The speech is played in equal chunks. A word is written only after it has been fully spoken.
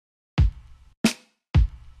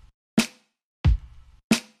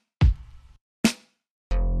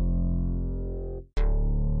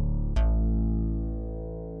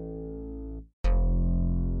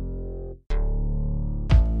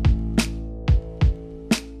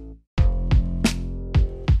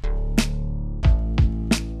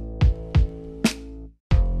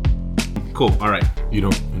Cool. All right. You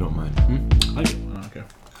don't mind. I don't care.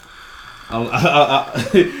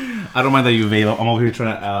 I don't mind that you vape. I'm over here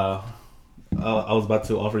trying to. I was about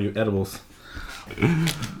to offer you edibles.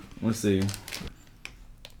 Let's see.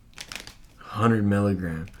 100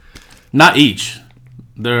 milligram. Not each.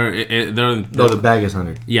 They're No, the bag is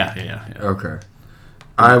 100. Yeah. Okay.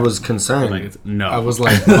 I was concerned. No. I was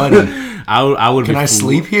like, buddy. I would. Can I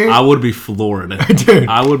sleep here? I would be floored. Dude.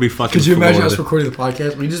 I would be fucking. Could you imagine floored. us recording the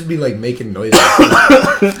podcast? We'd just be like making noises.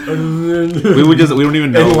 We don't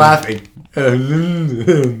even know. And laughing.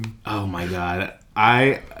 Oh my god.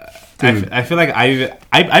 I feel like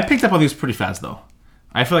I picked up on these pretty fast though.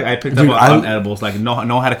 I feel like I picked up on edibles, like know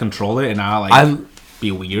how to control it and not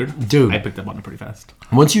be weird. Dude, I picked up on it pretty fast.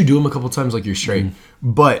 Once you do them a couple times, like you're straight.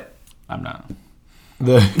 But I'm not.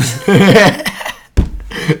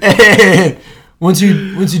 Once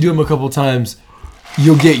you do them a couple times,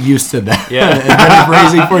 you'll get used to that. Yeah, and then it's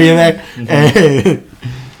crazy for you there.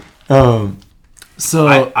 So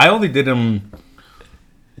I only did them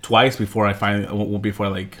twice before I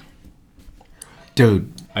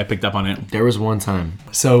dude, I picked up on it. There was one time.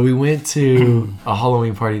 So we went to a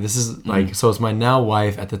Halloween party. This is like, so it's my now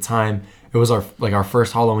wife at the time. It was our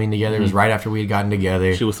first Halloween together. It was right after we had gotten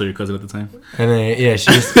together. She was still your cousin at the time. And then she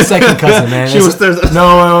was the second cousin, man. She was third.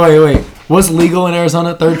 No, wait. What's legal in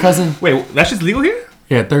Arizona? Third cousin? Wait, that's just legal here?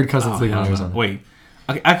 Yeah, third cousin's legal in Arizona. Wait.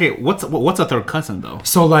 Okay. What's a third cousin though?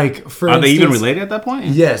 So like, for are instance, they even related at that point?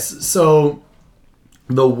 Yes. So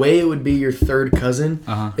the way it would be your third cousin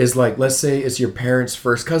is like, let's say it's your parents'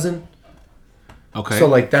 first cousin. Okay. So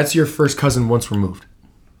like that's your first cousin once removed.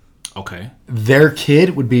 Okay. Their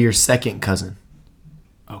kid would be your second cousin.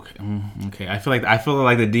 Okay. Okay. I feel like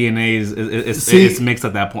the DNA is mixed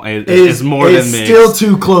at that point. It's more than mixed. It's still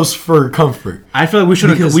too close for comfort. I feel like we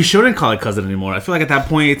shouldn't call it cousin anymore. I feel like at that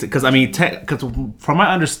point, because from my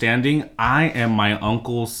understanding, I am my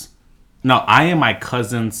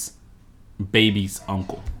cousin's baby's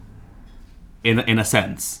uncle. In a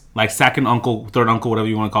sense, like second uncle, third uncle, whatever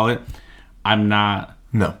you want to call it. I'm not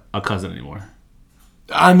a cousin anymore.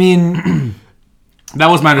 I mean, that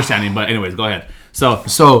was my understanding. But anyways, go ahead. So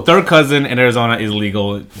third cousin in Arizona is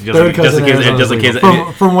legal. Just in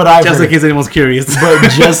case anyone's curious. But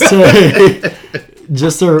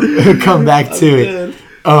just to come back to it.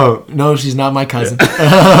 Oh no, she's not my cousin.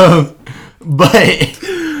 But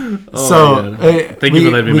thank you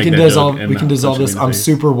for letting me make that joke. We can dissolve this. I'm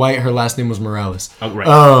super white. Her last name was Morales. Oh,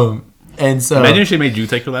 right. And so imagine she made you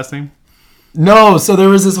take her last name. No, so there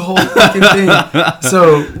was this whole fucking thing.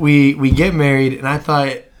 So we get married, and I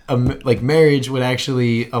thought marriage would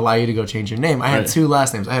actually allow you to go change your name. I had two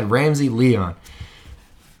last names. I had Ramsey Leon.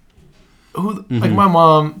 Like my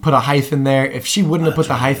mom put a hyphen there. If she wouldn't have put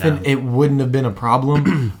the hyphen, it wouldn't have been a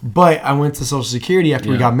problem. But I went to Social Security after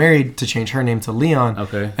we got married to change her name to Leon.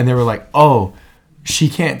 Okay. And they were like, "Oh, she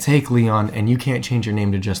can't take Leon, and you can't change your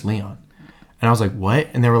name to just Leon." And I was like, "What?"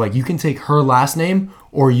 And they were like, "You can take her last name,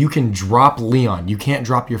 or you can drop Leon. You can't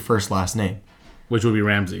drop your first last name." Which would be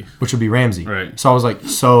Ramsey. Right. So I was like,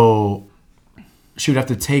 so she would have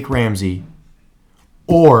to take Ramsey,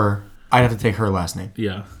 or I'd have to take her last name.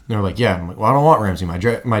 Yeah. And they were like, yeah. I'm like, well, I don't want Ramsey. My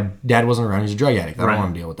dad wasn't around. He's a drug addict. I don't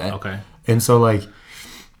want to deal with that. Okay. And so like,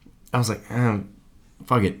 I was like,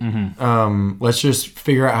 fuck it. Let's just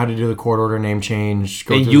figure out how to do the court order name change.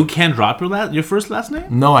 And you can't drop your first last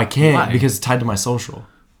name? No, I can't. Why? Because it's tied to my social.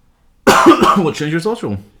 Well, change your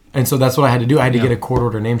social. And so that's what I had to do. I had to get a court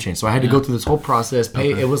order name change. So I had to go through this whole process.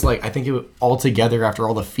 Pay. It was like, I think it was all together after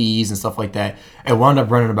all the fees and stuff like that. It wound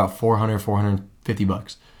up running about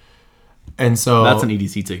 $450. And so that's an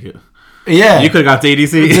EDC ticket. Yeah, you could have got the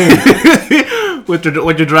EDC with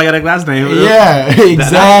your drug addict last name. Yeah,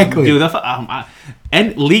 exactly. Dude,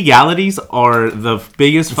 and legalities are the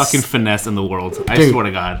biggest fucking finesse in the world. I swear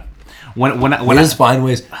to God. When I find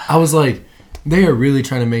ways, I was like, they are really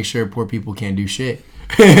trying to make sure poor people can't do shit.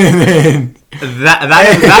 That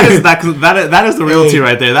is the realty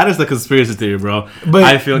right there. That is the conspiracy theory, bro. But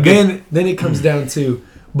I feel then it comes down to,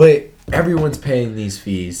 but everyone's paying these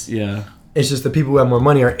fees. Yeah. It's just the people who have more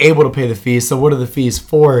money are able to pay the fees. So what are the fees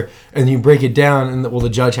for? And you break it down, and the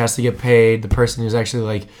judge has to get paid. The person who's actually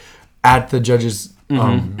like at the judge's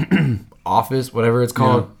office, whatever it's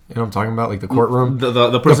called. Yeah. You know what I'm talking about? Like the courtroom.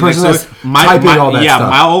 The person that's typing all that stuff.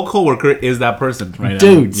 My old coworker is that person right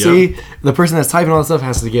Dude, now. see? The person that's typing all that stuff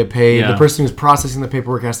has to get paid. Yeah. The person who's processing the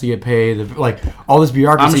paperwork has to get paid. All this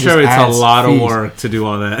bureaucracy. I'm sure it's a lot of work to do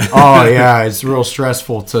all that. Oh, yeah. It's real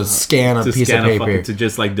stressful to scan a piece of paper. To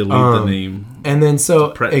just delete the name. And then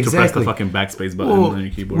to press the fucking backspace button on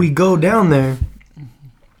your keyboard. We go down there,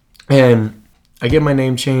 and I get my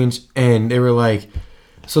name changed, and they were like,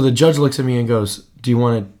 So the judge looks at me and goes, do you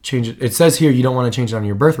want to change it? It says here you don't want to change it on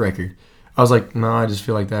your birth record. I was like, no, I just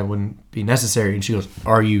feel like that wouldn't be necessary. And she goes,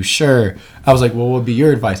 are you sure? I was like, well, what would be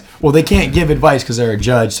your advice? Well, they can't give advice because they're a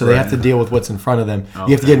judge, so they have to deal with what's in front of them. Okay.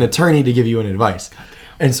 You have to get an attorney to give you an advice.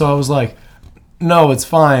 And so I was like, no, it's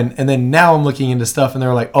fine. And then now I'm looking into stuff, and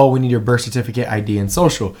they're like, oh, we need your birth certificate, ID, and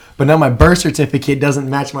social. But now my birth certificate doesn't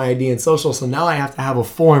match my ID and social, so now I have to have a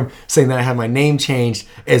form saying that I have my name changed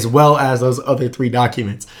as well as those other 3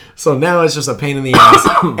 documents. So now it's just a pain in the ass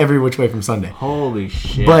every which way from Sunday. Holy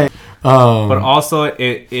shit. But also,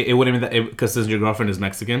 it wouldn't be that, because since your girlfriend is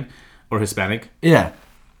Mexican or Hispanic. Yeah.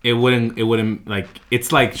 It wouldn't like,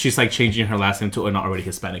 it's like she's like changing her last name to an already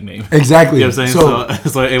Hispanic name. Exactly. You know what I'm saying?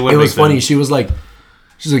 So it was funny. She's like,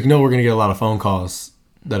 no, we're gonna get a lot of phone calls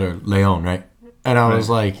that are Leon, right? And I was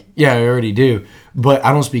like, yeah, I already do, but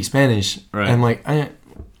I don't speak Spanish. Right. And like,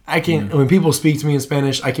 I can when people speak to me in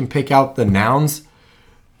Spanish, I can pick out the nouns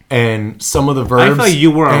and some of the verbs. I feel like you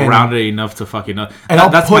were around it enough to fucking know. And I'll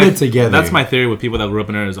put it together. That's my theory with people that grew up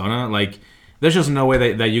in Arizona. Like, there's just no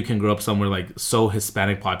way that you can grow up somewhere like so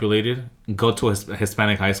Hispanic populated, go to a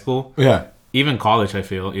Hispanic high school. Yeah. Even college, I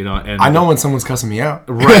feel, you know. And I know when someone's cussing me out.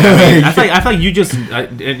 Right. I feel like you just...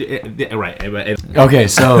 right. Okay,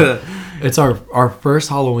 so it's our first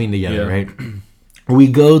Halloween together, right? We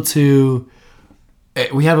go to...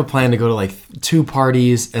 We have a plan to go to like 2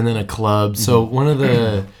 parties and then a club. So one of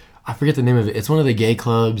the... I forget the name of it. It's one of the gay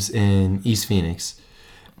clubs in East Phoenix.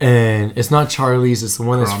 And it's not Charlie's. It's the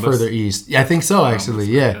one that's further east. Yeah, I think so, actually.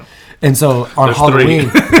 Yeah. And so on there's Halloween,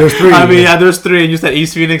 3. There's 3. I mean, yeah, there's 3. And you said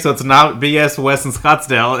East Phoenix, so it's not BS, West, and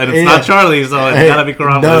Scottsdale. And it's not Charlie's, so it's got to be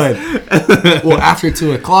Columbus. Well, after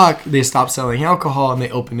 2 o'clock, they stopped selling alcohol and they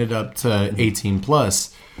opened it up to 18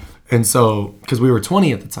 plus. And so, because we were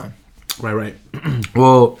 20 at the time. Right.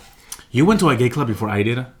 Well, you went to a gay club before I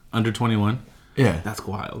did, under 21? Yeah. That's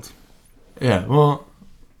wild. Yeah, well...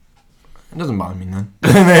 It doesn't bother me none.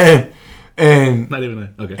 and not even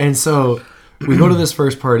that. Okay. And so we go to this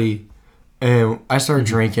first party, and I start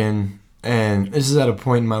drinking, and this is at a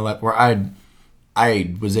point in my life where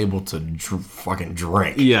I was able to fucking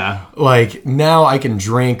drink. Yeah. Like, now I can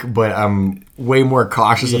drink, but I'm way more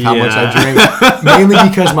cautious of how much I drink. Mainly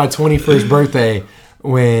because my 21st birthday,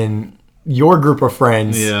 when your group of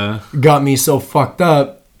friends got me so fucked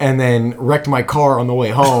up and then wrecked my car on the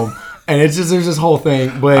way home. And it's just there's this whole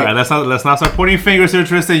thing, but all right, let's not start pointing fingers here,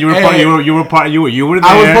 Tristan. You were there. I was part of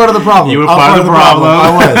the problem. You were part of the problem. I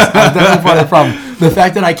was definitely part of the problem. The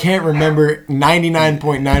fact that I can't remember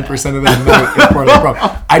 99.9% of that night is part of the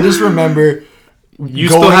problem. I just remember you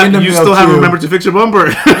still haven't remembered to fix your bumper.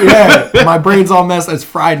 Yeah, my brain's all messed. It's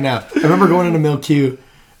fried now. I remember going into Milk Q,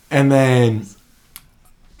 and then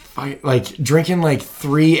drinking like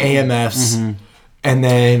 3 AMFs. Mm-hmm. And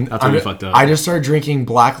then fucked up. I just started drinking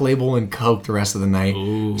Black Label and Coke the rest of the night.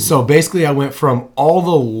 Ooh. So basically, I went from all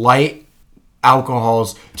the light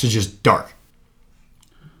alcohols to just dark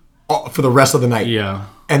for the rest of the night. Yeah.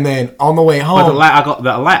 And then on the way home, but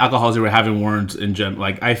the light alcohols you were having weren't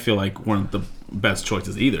I feel like weren't the best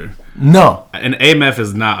choices either. No. And AMF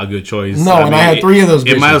is not a good choice. No, I had 3 of those.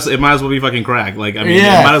 It might as well be fucking crack. Like, I mean,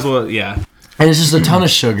 it might as well. Yeah. And it's just a ton of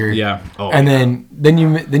sugar. Yeah. Oh, and then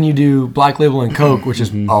you do Black Label and Coke, which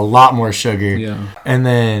is a lot more sugar. Yeah. And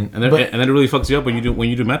then it really fucks you up when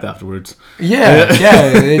you do meth afterwards. Yeah.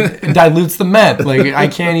 It dilutes the meth. Like, I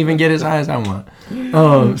can't even get as high as I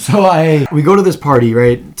want. So we go to this party,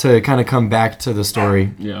 right, to kind of come back to the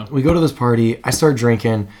story. Yeah. We go to this party. I start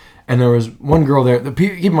drinking, and there was one girl there.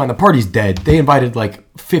 Keep in mind, the party's dead. They invited like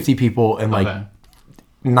 50 people, and like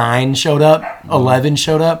 9 showed up, 11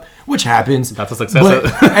 showed up, which happens. That's a success. But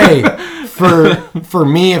hey, for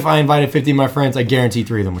me, if I invited 50 of my friends, I guarantee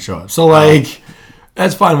 3 of them would show up. So like,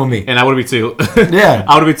 that's fine with me. And I would be 2. Yeah,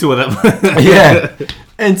 I would be 2 of them. Yeah,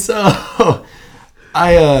 and so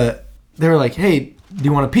they were like, "Hey, do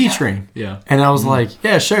you want a peach ring?" Yeah, and I was like,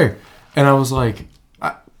 "Yeah, sure." And I was like,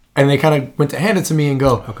 and they kind of went to hand it to me and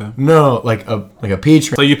go, "Okay, no, like a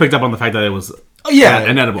peach ring." So you picked up on the fact that it was. Oh, yeah,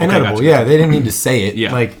 inedible. Inedible. Okay, yeah, they didn't need to say it.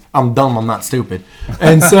 Yeah. Like, I'm dumb, I'm not stupid.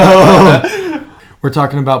 And so we're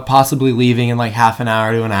talking about possibly leaving in like half an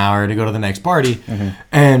hour to an hour to go to the next party. Mm-hmm.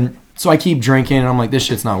 And so I keep drinking, and I'm like, this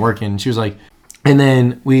shit's not working. She was like, and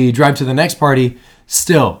then we drive to the next party,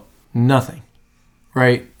 still nothing,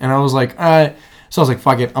 right? And I was like, so I was like,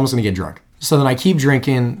 fuck it, I'm just gonna get drunk. So then I keep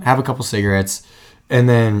drinking, have a couple cigarettes, and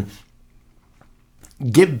then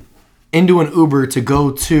get into an Uber to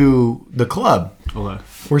go to the club. Okay.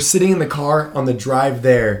 We're sitting in the car on the drive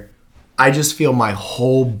there. I just feel my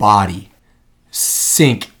whole body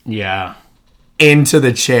sink into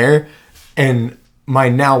the chair, and my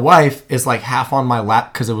now wife is like half on my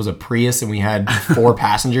lap because it was a Prius and we had 4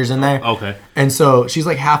 passengers in there. Okay. And so she's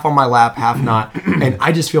like half on my lap, half not. And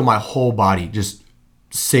I just feel my whole body just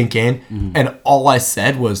sink in. And all I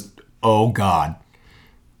said was, oh God.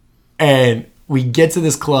 And we get to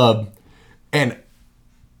this club and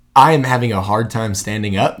I am having a hard time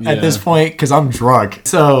standing up at this point because I'm drunk.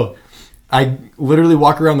 So I literally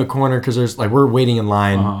walk around the corner because there's like we're waiting in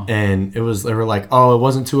line and they were like, oh, it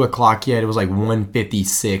wasn't 2:00 yet. It was like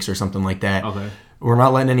 1:56 or something like that. Okay. We're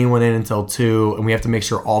not letting anyone in until 2, and we have to make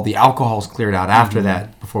sure all the alcohol's cleared out after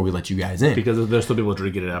that before we let you guys in. Because there's still people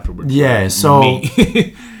drinking it afterwards. Yeah, so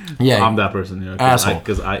me. Yeah, I'm that person. Yeah, asshole.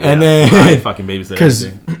 Because I fucking babysit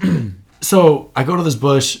everything. So I go to this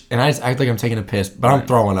bush and I just act like I'm taking a piss, but I'm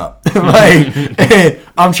throwing up. Like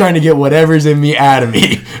I'm trying to get whatever's in me out of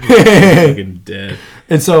me. Fucking dead.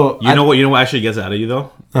 And so you know what actually gets out of you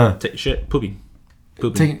though? Shit, pooping.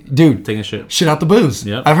 Taking a shit. Shit out the booze.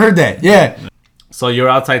 Yep. I've heard that. Yeah. So you're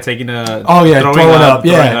outside taking a throwing up.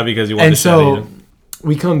 Because you want and to so shit.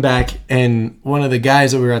 We come back and one of the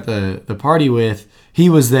guys that we were at the party with,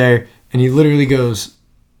 he was there and he literally goes,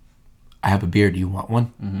 I have a beer. Do you want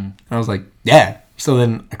one? And I was like, yeah. So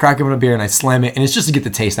then I crack open a beer and I slam it. And it's just to get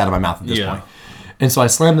the taste out of my mouth at this point. And so I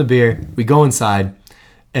slam the beer. We go inside.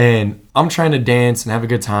 And I'm trying to dance and have a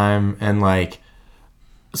good time. And like,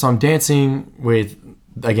 so I'm dancing with,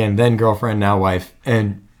 again, then girlfriend, now wife.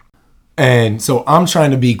 And so I'm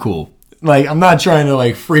trying to be cool. Like, I'm not trying to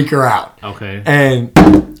like freak her out. Okay. And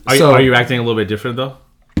are you acting a little bit different though?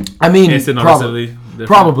 I mean,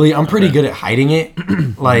 probably. I'm pretty good at hiding it.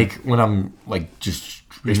 Like when I'm like just,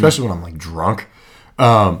 especially when I'm like drunk.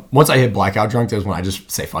 Once I hit blackout drunk, that's when I just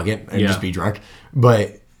say fuck it and just be drunk.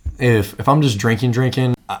 But if I'm just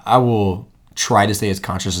drinking, I will try to stay as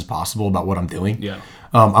conscious as possible about what I'm doing. Yeah.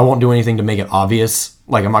 I won't do anything to make it obvious.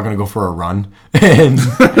 Like I'm not going to go for a run. And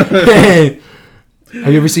have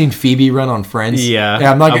you ever seen Phoebe run on Friends? Yeah.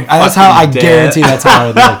 I'm not. That's how I guarantee that's how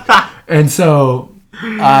I look. And so.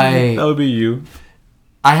 That would be you.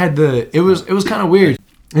 I had it was kind of weird.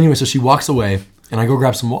 Anyway, so she walks away and I go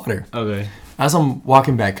grab some water. Okay. As I'm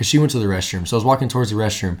walking back, because she went to the restroom, so I was walking towards the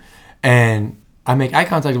restroom and I make eye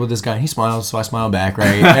contact with this guy and he smiles, so I smile back, right?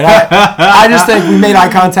 And I just think we made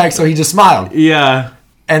eye contact, so he just smiled. Yeah.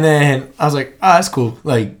 And then I was like, oh, that's cool.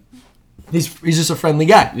 Like, he's just a friendly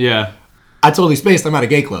guy. Yeah. I totally spaced. I'm at a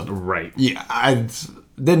gay club. Right. Yeah.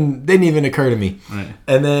 Didn't even occur to me. Right.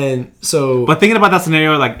 And then so. But thinking about that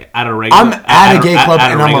scenario, like at a regular, I'm at a gay club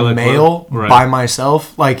and I'm a male by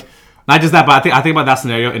myself. Like, not just that, but I think about that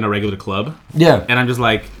scenario in a regular club. Yeah. And I'm just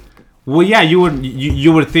like, well, yeah, you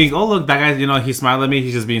would think, oh look, that guy, he smiled at me.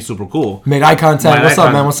 He's just being super cool. Made eye contact. What's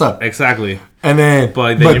up, man? What's up? Exactly. And then,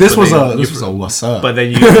 but this was a what's up. But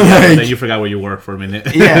then then you forgot where you were for a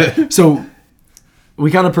minute. Yeah. So. We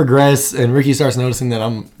kind of progress, and Ricky starts noticing that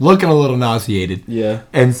I'm looking a little nauseated. Yeah.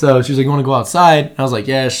 And so she was like, you want to go outside? And I was like,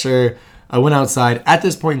 yeah, sure. I went outside. At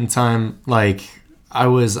this point in time, like, I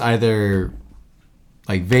was either,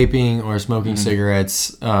 like, vaping or smoking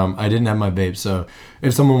cigarettes. I didn't have my vape, so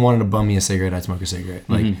if someone wanted to bum me a cigarette, I'd smoke a cigarette.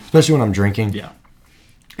 Like, especially when I'm drinking. Yeah.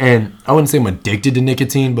 And I wouldn't say I'm addicted to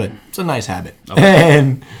nicotine, but it's a nice habit. Okay.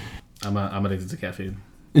 And I'm addicted to caffeine.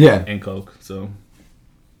 Yeah. And Coke, so,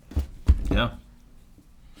 yeah.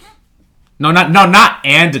 No, not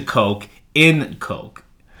and Coke. In Coke,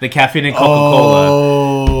 the caffeine in Coca-Cola.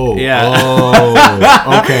 Oh, yeah.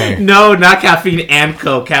 Oh, okay. No, not caffeine and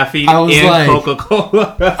Coke. Caffeine in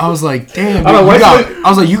Coca-Cola. I was like, damn.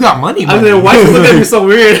 Dude, you got money. I was like, why is that so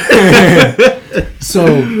weird? So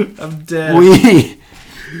I'm dead.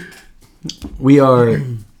 We are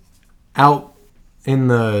out in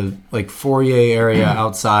the like foyer area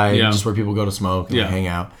outside, just where people go to smoke and hang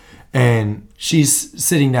out. And she's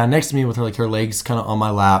sitting down next to me with her legs kind of on my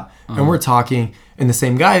lap, and we're talking. And the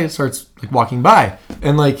same guy starts like walking by,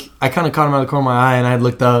 and like I kind of caught him out of the corner of my eye, and I had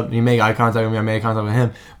looked up, and he made eye contact with me. I made eye contact with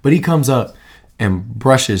him, but he comes up and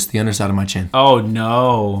brushes the underside of my chin. Oh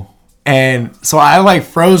no! And so I like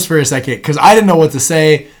froze for a second because I didn't know what to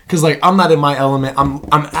say. Because like I'm not in my element.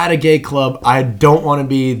 I'm at a gay club. I don't want to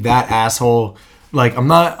be that asshole. Like I'm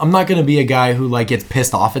not gonna be a guy who like gets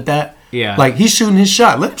pissed off at that. Yeah. Like he's shooting his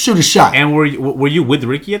shot. Let him shoot his shot. And were you with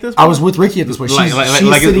Ricky at this point? I was with Ricky at this point. She's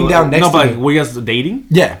sitting down next to me. No, but were you guys dating?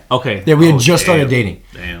 Yeah. Okay. Yeah, we had just started dating.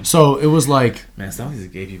 Damn. So it was like, man, some of these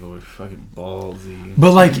gay people were fucking ballsy.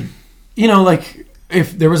 But like, like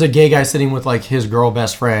if there was a gay guy sitting with like his girl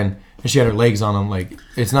best friend and she had her legs on him, like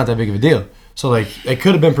it's not that big of a deal. So like it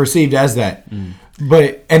could have been perceived as that.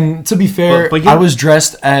 But and to be fair, I was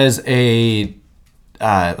dressed as a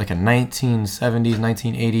like a 1970s,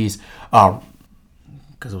 1980s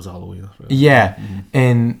Because it was Halloween. Yeah,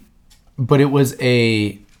 but it was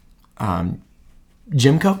a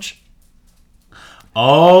gym coach.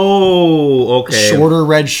 Oh, okay. Shorter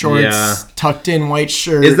red shorts, tucked in white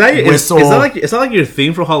shirt. Whistle. Is that like your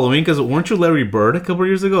theme for Halloween? Because weren't you Larry Bird a couple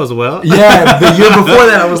years ago as well? Yeah, the year before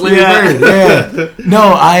that I was Larry Bird. Yeah.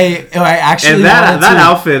 No, I actually and that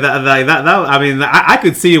outfit that I mean I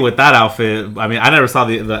could see you with that outfit. I mean I never saw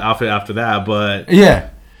the outfit after that, but yeah.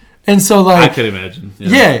 And so like I could imagine.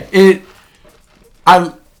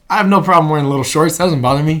 I have no problem wearing little shorts. That doesn't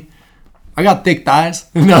bother me. I got thick thighs.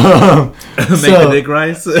 No. Make the dick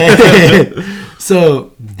rise.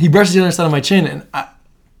 So he brushes the other side of my chin, and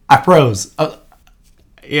I froze.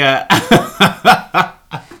 Yeah.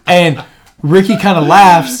 And Ricky kind of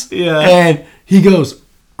laughs. Yeah. And he goes,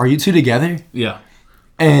 "Are you two together?" Yeah.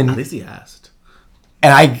 And at least he asked.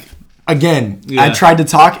 And I tried to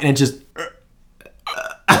talk, and it just.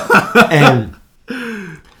 And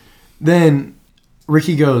then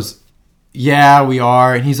Ricky goes, "Yeah, we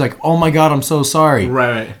are." And he's like, "Oh my God, I'm so sorry."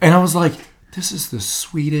 Right. And I was like, this is the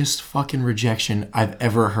sweetest fucking rejection I've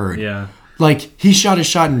ever heard. Yeah. Like, he shot his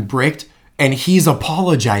shot and bricked, and he's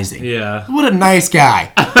apologizing. Yeah. What a nice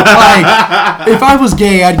guy. Like, if I was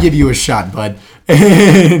gay, I'd give you a shot, bud.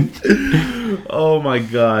 Oh my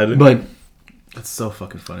God. But that's so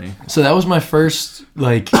fucking funny. So that was my first,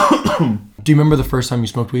 like, do you remember the first time you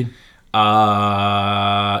smoked weed?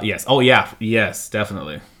 Yes. Oh, yeah. Yes,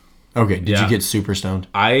 definitely. Okay. Did you get super stoned?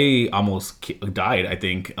 I almost died, I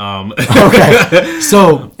think. Okay.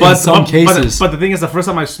 So, in some cases. But the thing is, the first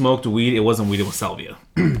time I smoked weed, it wasn't weed, it was salvia.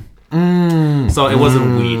 So it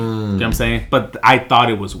wasn't weed. You know what I'm saying? But I thought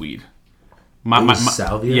it was weed. My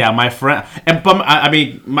salvia? Yeah, my friend. I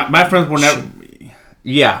mean, my friends were never.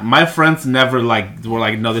 Yeah, my friends never were like,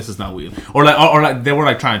 no, this is not weed, or like they were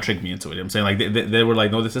like trying to trick me into it. You know what I'm saying, like they were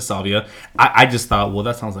like, no, this is salvia. I just thought, well,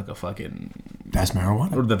 that sounds like a fucking. That's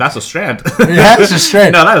marijuana. That's a strand. Yeah, that's a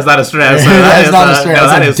strand. No, that is not a strand. That's not a strand. No,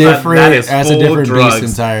 that's a different drugs.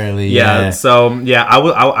 beast entirely. Yeah. So yeah,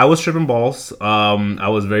 I was tripping balls. I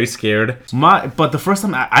was very scared. But the first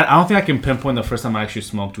time, I don't think I can pinpoint the first time I actually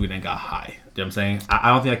smoked weed and got high. You know what I'm saying?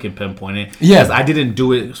 I don't think I can pinpoint it. Yeah. Because I didn't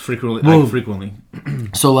do it frequently.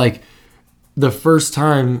 So, like, the first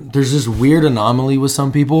time, there's this weird anomaly with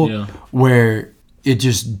some people where it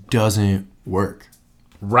just doesn't work.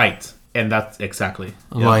 Right. And that's exactly.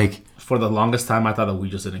 Yeah. Like, for the longest time, I thought that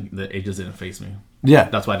it just didn't faze me. Yeah.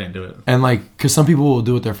 That's why I didn't do it. And, like, because some people will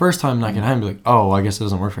do it their first time, not get high, and be like, oh, I guess it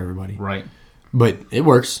doesn't work for everybody. Right. But it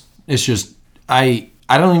works. It's just, I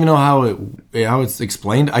don't even know how it's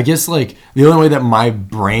explained. I guess, like, the only way that my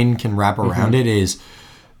brain can wrap around it is,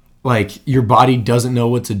 like, your body doesn't know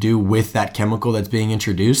what to do with that chemical that's being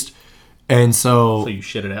introduced. And so you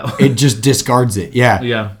shit it out. It just discards it. Yeah.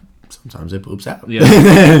 Yeah. Sometimes it poops out.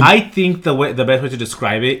 Yeah. I think the best way to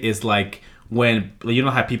describe it is like when, you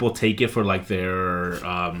know how people take it for like their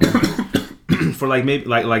for like maybe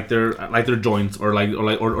like their joints or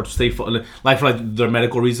to stay for their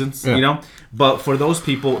medical reasons, you know. But for those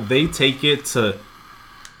people, they take it to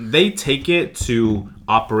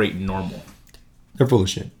operate normal. They're full of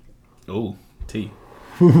shit. Oh, tea.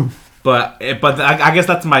 But I guess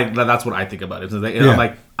that's what I think about it. I'm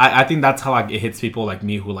like, I think that's how it hits people like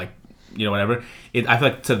me who, like, you know, whatever. I feel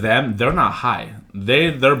like to them, they're not high.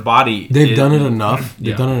 Their body. They've done it enough.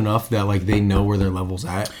 They've done it enough that, like, they know where their level's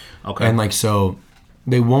at. Okay. And, like, so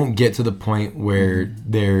they won't get to the point where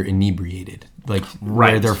they're inebriated, like,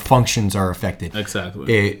 where their functions are affected.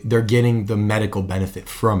 Exactly. They're getting the medical benefit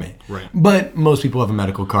from it. Right. But most people have a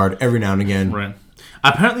medical card every now and again. Right.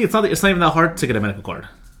 Apparently, it's not even that hard to get a medical card.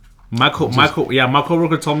 My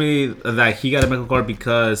coworker told me that he got a medical card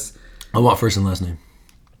because I want first and last name.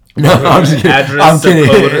 No, I'm just kidding. Address,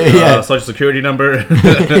 code, social security number.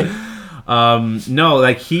 No,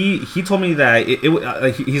 like he told me that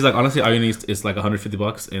he's like, honestly, all you need is like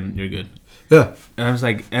 $150 and you're good. Yeah. And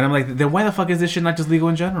I'm like, then why the fuck is this shit not just legal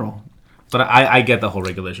in general? But I get the whole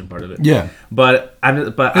regulation part of it. Yeah. But I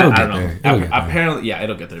don't know. Apparently,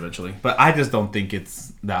 it'll get there eventually. But I just don't think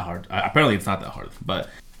it's that hard. Apparently, it's not that hard. But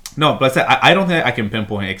no, but I don't think I can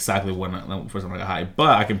pinpoint exactly when first time I got high.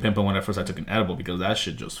 But I can pinpoint when first I took an edible, because that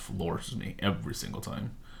shit just floors me every single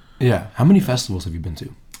time. Yeah. How many festivals have you been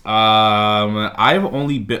to? I've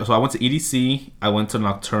only been. So I went to EDC. I went to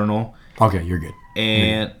Nocturnal. Okay, you're good.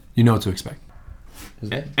 And you know what to expect.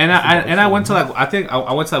 And I went to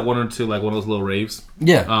I went to one or two, like one of those little raves.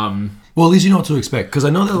 Yeah. Well, at least you know what to expect, because I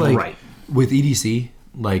know that with EDC,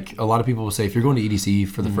 like, a lot of people will say if you're going to EDC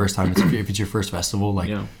for the first time, if it's your first festival,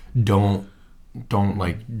 like, don't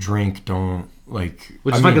like drink, don't like.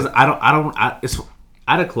 Which is fine, because it's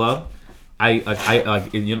at a club.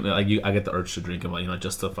 I get the urge to drink them,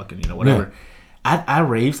 just to fucking whatever. Yeah. At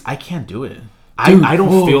raves, I can't do it. Dude, I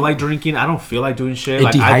don't feel like drinking. I don't feel like doing shit. It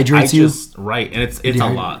dehydrates you. Right, and it's a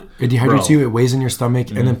lot. It dehydrates you. It weighs in your stomach,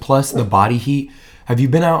 and then plus the body heat. Have you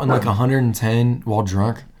been out in like 110 while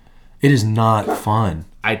drunk? It is not fun.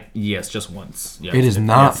 Yes, just once. Yes, it is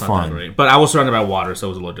not fun. But I was surrounded by water, so it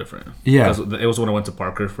was a little different. Yeah, it was when I went to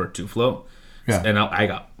Parker for a 2 float. Yeah, and I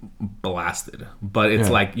got blasted. But it's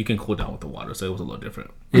like you can cool down with the water, so it was a little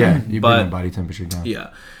different. Yeah, you bring your body temperature down.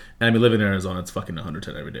 Yeah, and I mean living in Arizona, it's fucking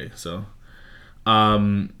 110 every day. So,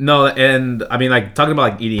 no, and I mean like talking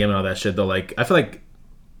about like EDM and all that shit though. Like I feel like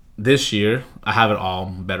this year I have it all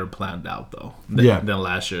better planned out though than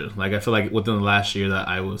last year. Like I feel like within the last year that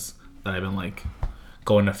I've been like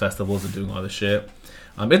going to festivals and doing all this shit.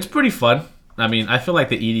 It's pretty fun. I mean, I feel like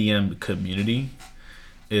the EDM community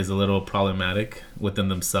is a little problematic within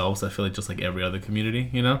themselves. I feel like just like every other community,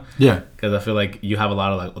 Yeah. Because I feel like you have a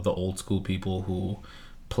lot of like the old school people who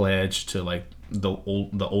pledge to like the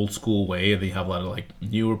old school way, and then you have a lot of like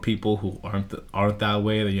newer people who aren't that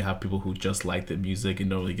way. Then you have people who just like the music and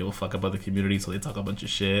don't really give a fuck about the community, so they talk a bunch of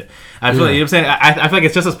shit. I feel like, I'm saying, I feel like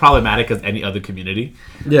it's just as problematic as any other community.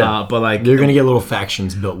 Yeah, but like you're gonna get little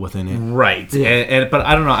factions built within it, right? Yeah. And but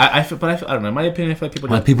I don't know. I don't know. In my opinion, I feel like people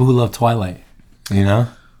like people who love Twilight, True.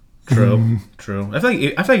 I feel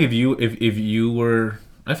like if you were,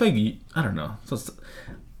 I feel like I don't know.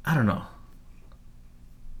 I don't know.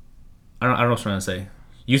 I don't know what I'm trying to say.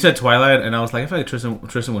 You said Twilight, and I was like, I feel like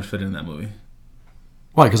Tristan would fit in that movie.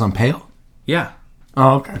 Why? Because I'm pale? Yeah.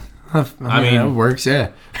 Oh, okay. I mean, it works,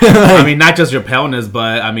 yeah. I mean, not just your paleness,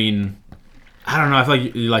 but I mean, I don't know. I feel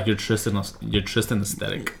like you like your Tristan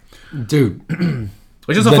aesthetic, dude.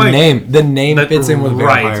 Which is the name fits in with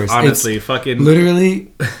vampires. Right, honestly, fucking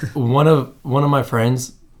literally one of my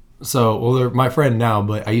friends. So, well, they're my friend now,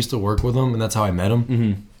 but I used to work with him, and that's how I met him.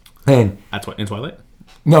 Mm-hmm. And in Twilight.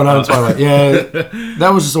 No, not in Twilight. Yeah,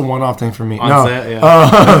 that was just a one-off thing for me. On set,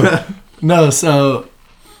 yeah. No, so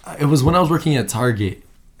it was when I was working at Target,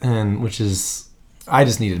 and which is I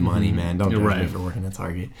just needed money, man. Don't judge me for working at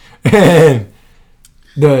Target. And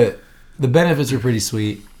the benefits are pretty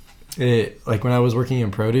sweet. Like when I was working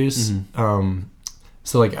in produce,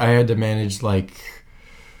 so like I had to manage like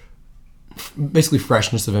basically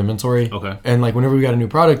freshness of inventory. Okay. And like whenever we got a new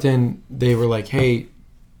product in, they were like, "Hey,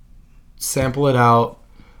 sample it out.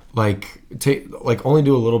 Like only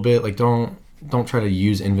do a little bit. Like don't try to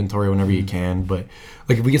use inventory whenever you can. But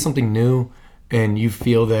like if we get something new and you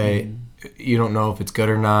feel that you don't know if it's good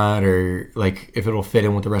or not, or like if it'll fit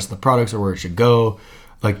in with the rest of the products or where it should go,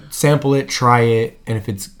 like sample it, try it, and if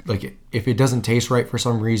it's like if it doesn't taste right for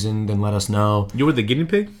some reason, then let us know." You were the guinea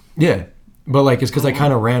pig? Yeah. But like it's because I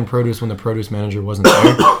kind of ran produce when the produce manager wasn't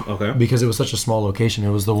there. Okay. Because it was such a small location. It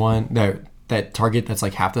was the one that Target that's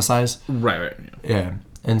like half the size. Right. Yeah.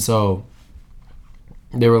 And so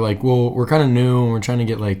they were like, "Well, we're kind of new and we're trying to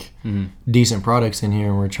get like decent products in here,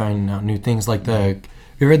 and we're trying out new things like you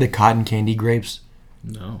ever had the cotton candy grapes?"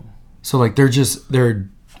 No. So like they're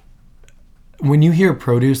when you hear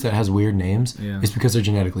produce that has weird names, it's because they're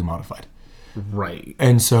genetically modified. Right.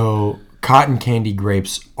 And so cotton candy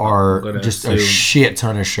grapes are just a shit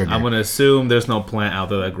ton of sugar. I'm gonna assume there's no plant out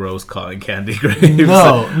there that grows cotton candy grapes.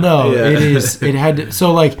 No, it is. It had to,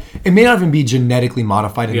 so like it may not even be genetically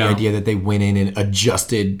modified in the idea that they went in and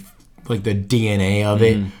adjusted like the DNA of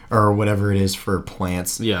it or whatever it is for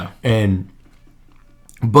plants. Yeah.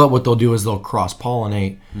 But what they'll do is they'll cross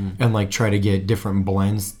pollinate and like try to get different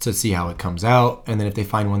blends to see how it comes out, and then if they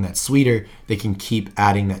find one that's sweeter, they can keep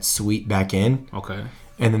adding that sweet back in. Okay.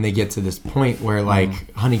 And then they get to this point where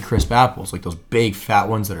like Honeycrisp apples, like those big fat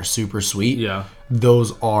ones that are super sweet,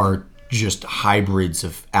 those are just hybrids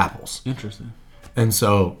of apples. Interesting. And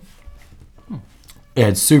so yeah,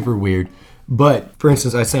 it's super weird. But for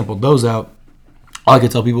instance, I sampled those out. All I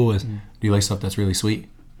could tell people was, "Do you like stuff that's really sweet?"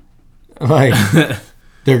 Like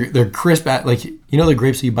they're crisp at like the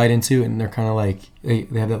grapes that you bite into and they're kind of like they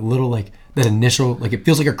have that little like that initial like it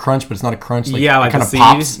feels like a crunch but it's not a crunch, like like it kind of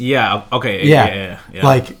pops. Yeah, okay. Yeah.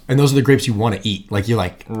 Like, and those are the grapes you want to eat, like you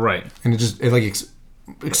like, right, and it like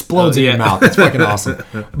explodes in your mouth. It's fucking awesome.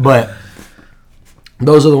 But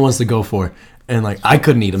those are the ones to go for. And like I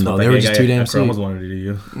couldn't eat them though; they were just too damn sweet. I almost wanted to eat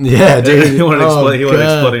you. Yeah, dude. He wanted to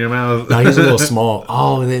explode in your mouth. No, he's a little small.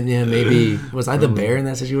 Oh, then maybe was I the bear in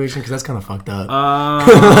that situation? Because that's kind of fucked up.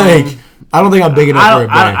 Like I don't think I'm big enough for a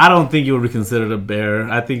bear. I don't think you would be considered a bear.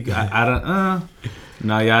 I think I don't.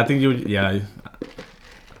 No, yeah, I think you would. Yeah.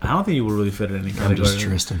 I don't think you would really fit in any category. I'm just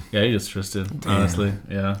Tristan. Yeah, you're just Tristan. Damn. Honestly,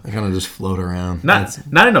 yeah. I kind of just float around. Not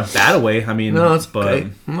in a bad way. I mean, no, it's okay.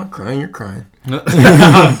 I'm not crying. You're crying.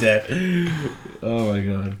 I'm dead. Oh my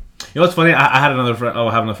god. You know what's funny? I had another friend.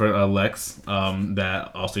 I have another friend, Lex,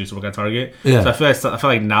 that also used to work at Target. Yeah. So I feel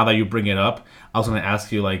like now that you bring it up, I was gonna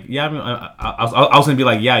ask you like, yeah, I mean, I was gonna be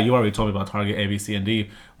like, yeah, you already told me about Target A, B, C, and D,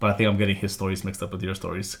 but I think I'm getting his stories mixed up with your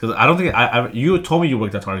stories because I don't think you told me you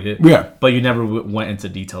worked at Target. Yeah. But you never went into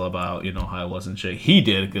detail about how it was and shit. He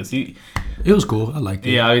did because it was cool. I liked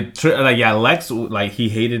it. Yeah, Lex he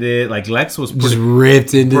hated it. Like Lex was pretty just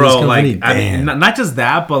ripped into this company. Like, I mean, not just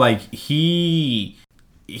that, but like he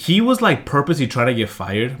was like purposely trying to get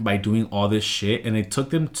fired by doing all this shit, and it took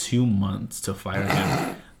them 2 months to fire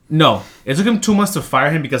him. No, it took him 2 months to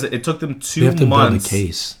fire him because it took them 2 months. Build a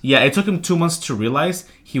case. Yeah, it took him 2 months to realize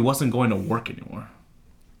he wasn't going to work anymore.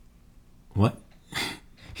 What?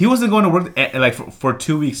 He wasn't going to work like for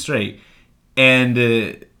 2 weeks straight, and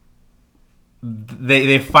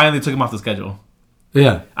they finally took him off the schedule.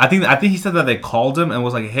 Yeah, I think he said that they called him and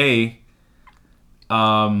was like, "Hey,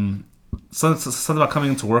 something about coming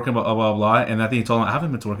into work and blah blah blah," and I think he told him, "I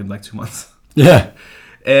haven't been to work in like 2 months." Yeah.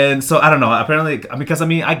 And so I don't know. Apparently, because I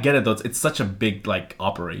mean, I get it though. It's such a big like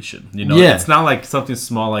operation. Yeah. It's not like something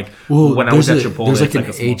small. Like when I was at Chipotle, there's like an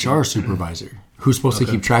HR supervisor who's supposed to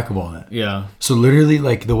keep track of all that. Yeah. So literally,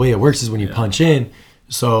 like the way it works is when you punch in,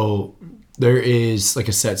 so there is like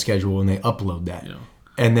a set schedule and they upload that. Yeah.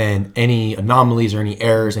 And then any anomalies or any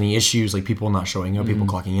errors, any issues, like people not showing up, people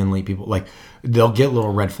clocking in late, people like they'll get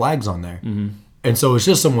little red flags on there. Mm-hmm. And so it's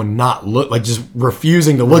just someone just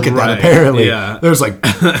refusing to look at that. Apparently, there's like,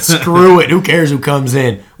 screw it. Who cares who comes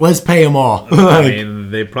in? Let's pay them all. I mean,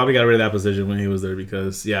 they probably got rid of that position when he was there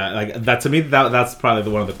because, like that to me, that's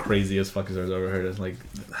probably one of the craziest fucking stories I've ever heard. It's like,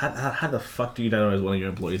 how the fuck do you not know as one of your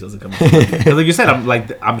employees doesn't come in? Because like you said,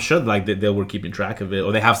 I'm sure like they were keeping track of it,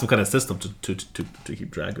 or they have some kind of system to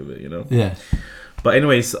keep track of it. Yeah. But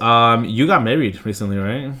anyways, you got married recently,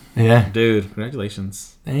 right? Yeah. Dude, congratulations.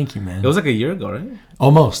 Thank you, man. It was like a year ago, right?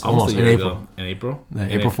 Almost a year in ago. April. In April? Yeah,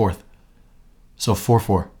 April 4th. So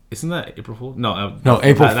 4/4. Isn't that April Fool? No,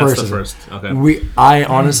 April 1st. That's the 1st. Okay. I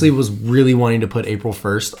honestly was really wanting to put April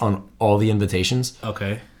 1st on all the invitations.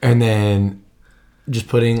 Okay. And then just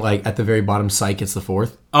putting like at the very bottom, psych, it's the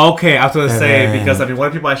 4th. Okay, I was going to say, because I mean, what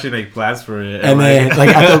if people actually make plans for it? And then like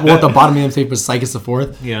at the bottom of the invitation was psych, it's the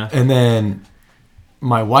 4th. Yeah. And then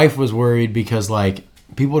my wife was worried because like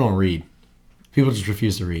people don't read. People just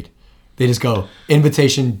refuse to read. They just go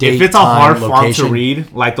invitation, date, if it's a hard font to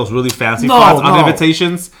read, like those really fancy fonts on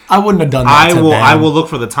invitations, I wouldn't have done that. I will look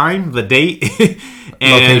for the time, the date,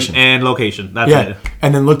 and location. That's it.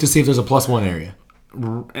 And then look to see if there's a +1 area.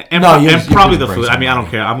 And probably the food. I mean, I don't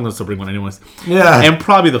care. I'm going to still bring one anyways. Yeah. And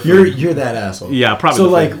probably the food. You're that asshole. Yeah, probably. So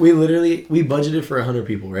like we budgeted for 100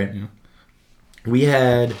 people, right? Yeah. We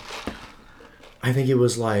had, I think it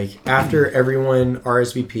was like after everyone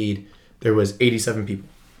RSVP'd, there was 87 people.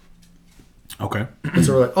 Okay. And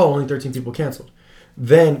so we're like, only 13 people canceled.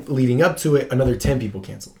 Then leading up to it, another 10 people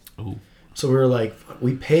canceled. Ooh. So we were like,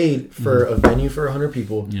 we paid for a venue for 100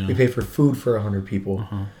 people. Yeah. We paid for food for 100 people.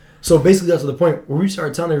 Uh-huh. So basically got to the point where we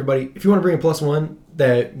started telling everybody, if you want to bring a +1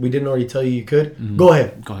 that we didn't already tell you could, go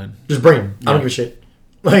ahead. Go ahead. Just bring them. Yeah. I don't give a shit.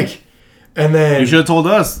 Like, and then... You should have told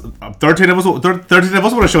us. 13 of us would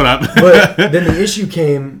have shown up. But then the issue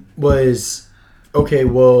came was, okay,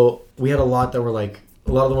 well, we had a lot that were like,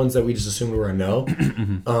 a lot of the ones that we just assumed were a no,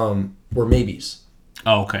 were maybes.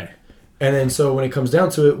 Oh, okay. And then so when it comes down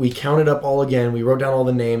to it, we counted up all again. We wrote down all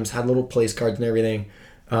the names, had little place cards and everything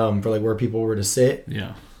for like where people were to sit.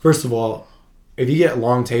 Yeah. First of all, if you get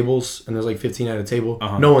long tables and there's like 15 at a table,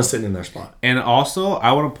 no one's sitting in their spot. And also,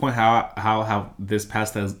 I want to point how this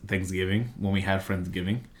past Thanksgiving, when we had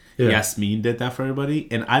Friendsgiving, Yasmin did that for everybody,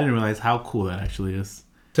 and I didn't realize how cool that actually is.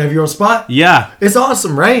 To have your own spot? Yeah. It's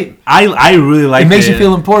awesome, right? I really like it. It makes you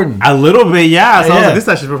feel important. A little bit, yeah. So I was like, this is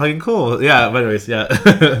actually fucking cool. Yeah, but anyways, yeah.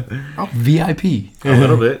 VIP. A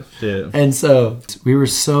little bit. Yeah. And so we were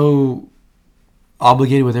so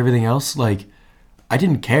obligated with everything else, like, I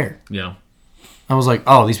didn't care. Yeah. I was like,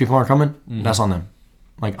 these people aren't coming? That's on them.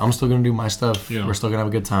 Like, I'm still going to do my stuff. Yeah. We're still going to have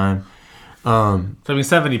a good time. So, I mean,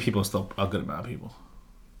 70 people is still a good amount of people.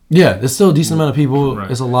 Yeah, there's still a decent amount of people.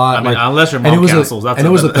 Right. It's a lot. I mean, unless your mom cancels. And it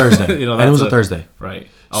was a Thursday. And it was a Thursday. Right.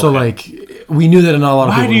 Okay. So, like, we knew that not a lot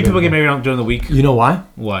of people... Why do people get married during the week? You know why?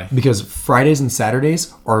 Why? Because Fridays and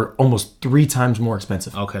Saturdays are almost 3 times more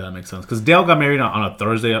expensive. Okay, that makes sense. Because Dale got married on a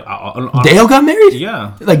Thursday. Dale got married?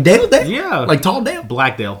 Yeah. Like Dale? Yeah. Like tall Dale?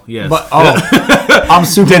 Black Dale, yes. But, I'm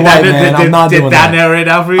super white, man. I'm not doing that. Did that narrate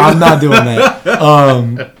out for you? I'm not doing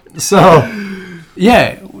that. So,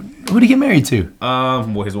 yeah, Who'd he get married to?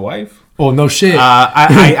 Well, his wife. Oh, no shit.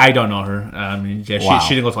 I don't know her. I mean, yeah, Wow.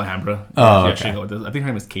 she didn't go to Alhambra. Oh, yeah, okay. she didn't go with this. I think her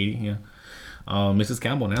name is Katie. Yeah. Mrs.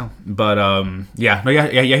 Campbell now. But yeah, no,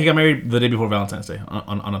 yeah, he got married the day before Valentine's Day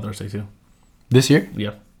on a Thursday too. This year?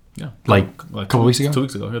 Yeah, yeah. Like a couple weeks ago? 2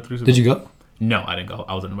 weeks ago. Yeah, 3 weeks ago. Did you go? No, I didn't go.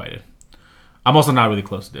 I wasn't invited. I'm also not really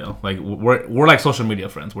close to Dale. Like we're like social media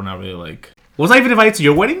friends. We're not really like. Was I even invited to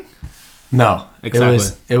your wedding? No, Exactly.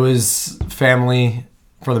 It was family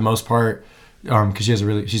for the most part, because she's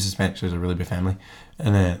Hispanic. She has a really big family,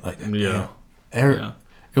 and then like Yeah.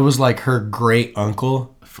 It was like her great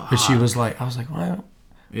uncle. Fuck. But she was like, I was like, why?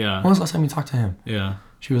 Yeah. When was the last time you talked to him? Yeah.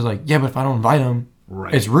 She was like, yeah, but if I don't invite him,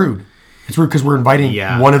 Right. it's rude. It's rude because we're inviting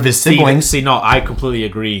one of his siblings. See, no, I completely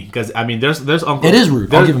agree. Because I mean, there's uncles. It is rude.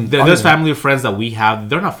 There's family friends that we have.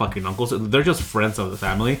 They're not fucking uncles. They're just friends of the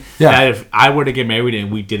family. Yeah. That if I were to get married and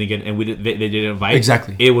we didn't get they didn't invite.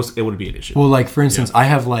 Exactly. It would be an issue. Well, like for instance, I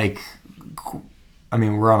have like, I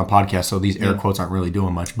mean, we're on a podcast, so these air quotes aren't really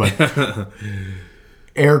doing much, but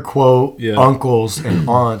air quote uncles and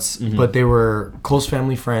aunts, but they were close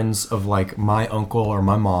family friends of like my uncle or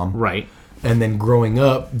my mom. Right. And then growing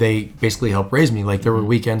up, they basically helped raise me. Like there were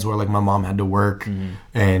weekends where like my mom had to work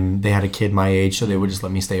and they had a kid my age, so they would just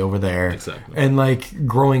let me stay over there. Exactly. And like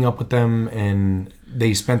growing up with them, and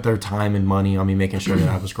they spent their time and money on me making sure that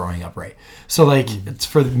I was growing up right. So like it's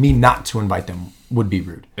for me not to invite them would be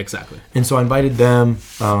rude. Exactly. And so I invited them.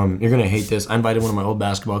 You're gonna hate this. I invited one of my old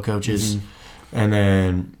basketball coaches, and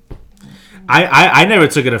then I never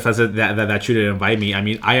took it offensive that you didn't invite me. I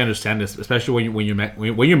mean, I understand this, especially when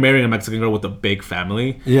you're marrying a Mexican girl with a big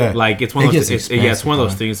family. Yeah, like it's one of those. It's one of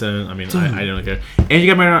those things. And I mean, I don't care. And you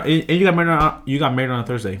got married on a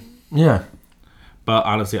Thursday. Yeah. But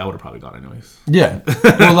honestly, I would have probably gone anyways. Yeah.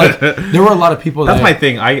 Well, like there were a lot of people. That's my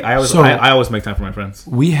thing. I always make time for my friends.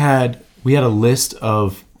 We had a list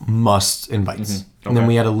of must invites, and then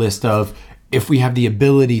we had a list of if we have the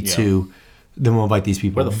ability to, then we'll invite these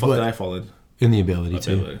people. Where the fuck did I fall in? In the ability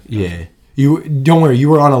to. Yeah. You don't worry.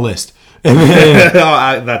 You were on a list. And then,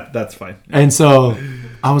 that's fine. And so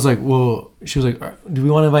I was like, well, she was like, do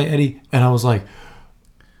we want to invite Eddie? And I was like,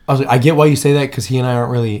 I get why you say that because he and I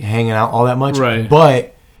aren't really hanging out all that much. Right.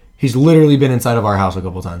 But he's literally been inside of our house a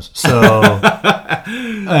couple times. So,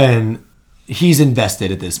 and he's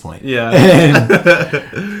invested at this point. Yeah.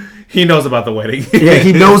 And, he knows about the wedding. Yeah,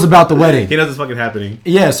 he knows about the wedding. He knows it's fucking happening.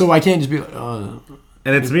 Yeah, so I can't just be like,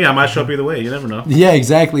 and it's me. I might show up either way. You never know. Yeah,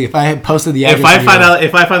 exactly. If I had posted the address,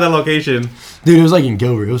 if I find that location, dude, it was like in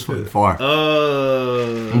Gilbert. It was fucking far.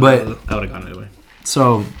 But I would have gone anyway.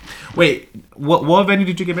 So, wait, what venue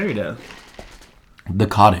did you get married at? The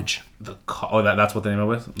Cottage. That's what the name of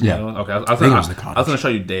it was? Yeah. Okay. I was going to show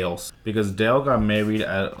you Dale's because Dale got married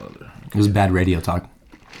at. It was bad radio talk.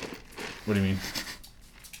 What do you mean?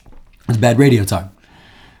 It was bad radio talk.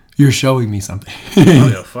 You're showing me something.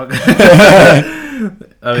 Oh yeah, fuck. I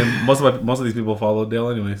mean, most of these people follow Dale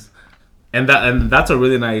anyways, and that's a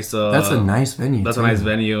really nice. That's a nice venue. That's a nice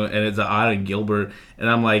venue, and it's out in Gilbert. And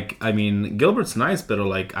I'm like, I mean, Gilbert's nice, but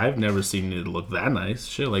like I've never seen it look that nice.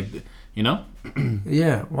 Shit, like, you know.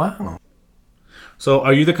 Yeah. Wow. So,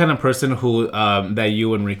 are you the kind of person who that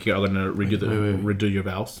you and Ricky are gonna redo your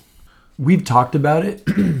vows? We've talked about it.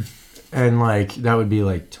 And like that would be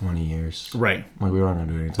like 20 years, right? Like we weren't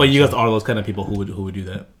gonna do anything. But you guys are those kind of people who would do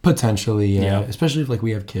that potentially, yeah. Especially if like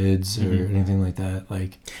we have kids or anything like that.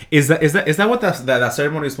 Like, is that what that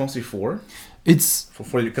ceremony is supposed to be for? It's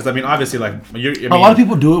for you because I mean obviously like a lot of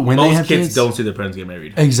people do it when they have kids. Most kids don't see their parents get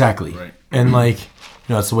married. Exactly, right? And like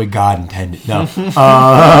it's the way God intended. No,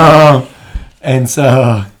 and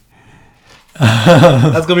so.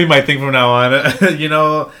 That's gonna be my thing from now on.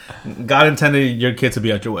 God intended your kid to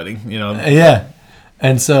be at your wedding. Yeah,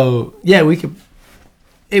 and so we could.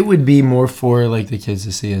 It would be more for like the kids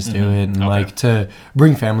to see us do it, and like to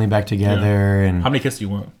bring family back together. And how many kids do you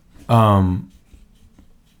want? I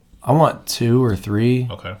want 2 or 3.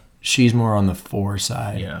 Okay. She's more on the 4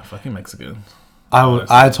 side. Yeah, fucking Mexican.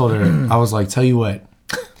 I told her, I was like, tell you what,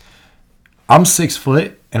 I'm 6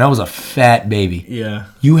 foot. And I was a fat baby. Yeah.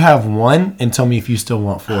 You have 1 and tell me if you still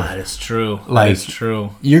want 4. That is true. Like, that is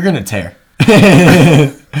true. You're going to tear.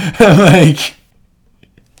 Like.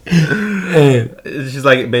 She's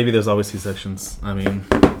like, baby, there's always C-sections. I mean,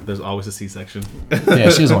 there's always a C-section. Yeah,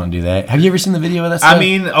 she doesn't want to do that. Have you ever seen the video of that stuff? I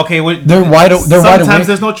mean, okay. They're wide awake. Sometimes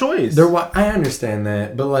there's no choice. I understand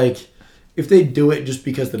that. But like, if they do it just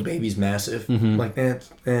because the baby's massive, like that,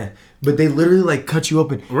 but they literally like cut you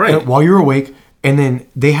open while you're awake. And then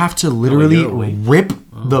they have to literally rip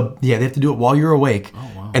they have to do it while you're awake.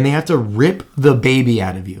 Oh, wow. And they have to rip the baby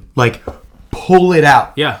out of you. Like, pull it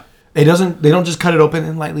out. Yeah. They don't just cut it open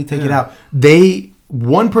and lightly take it out.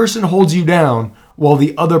 One person holds you down while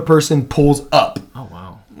the other person pulls up. Oh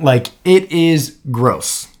wow! Like it is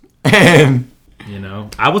gross. And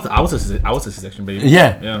I was a C-section baby.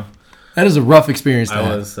 Yeah. That is a rough experience.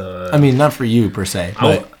 I mean, not for you per se.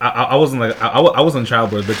 But I wasn't like I wasn't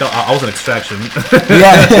childbirth, but I was an extraction.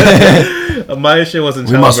 Yeah. My shit wasn't.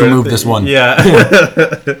 We must remove this one. Yeah.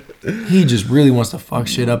 He just really wants to fuck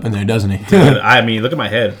shit up in there, doesn't he? Dude, I mean, look at my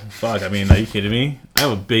head. Fuck. I mean, are you kidding me? I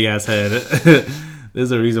have a big ass head.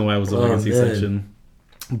 There's a reason why I was looking at C-section.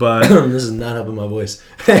 But this is not helping my voice.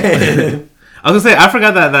 I was gonna say, I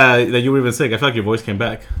forgot that you were even sick. I feel like your voice came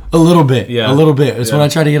back. A little bit. Yeah. A little bit. It's when I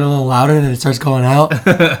try to get a little louder and it starts going out.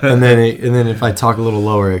 and then if I talk a little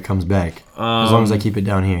lower, it comes back. As long as I keep it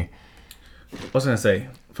down here. What was I gonna say?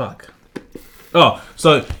 Fuck. Oh,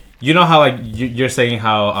 so you know how like you're saying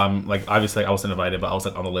how like obviously I wasn't invited, but I was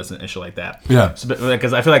like on the list and shit like that. Yeah.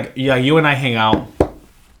 Because I feel like you and I hang out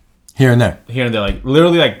here and there, like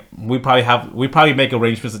literally, like we probably make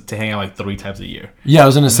arrangements to hang out like 3 times a year. Yeah, I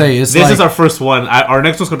was gonna say this is our first one. Our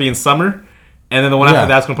next one's gonna be in summer, and then the one after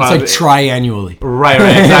that's gonna probably it's like triannually. Right,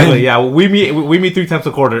 exactly. Yeah, we meet 3 times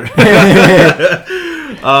a quarter.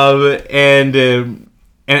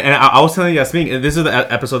 And I was telling Yasmin, this is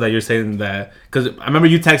the episode that you're saying that, because I remember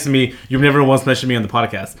you texted me, you've never once mentioned me on the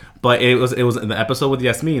podcast, but it was in the episode with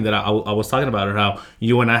Yasmin that I was talking about her, how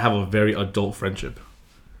you and I have a very adult friendship.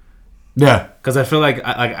 Yeah, because I feel like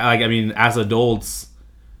I mean, as adults,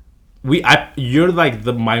 you're like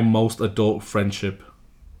my most adult friendship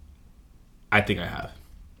I think I have.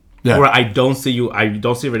 Yeah. Where I don't see you every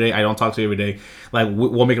day, I don't talk to you every day. Like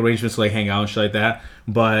we'll make arrangements to like hang out and shit like that,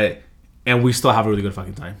 and we still have a really good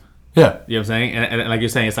fucking time. Yeah. You know what I'm saying? And like you're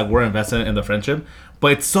saying, it's like we're invested in the friendship.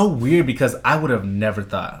 But it's so weird because I would have never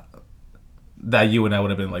thought that you and I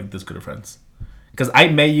would have been like this good of friends. Because I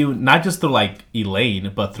met you not just through like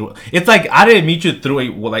Elaine, but through... It's like I didn't meet you through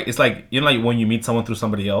it's like, like when you meet someone through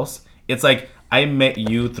somebody else. It's like I met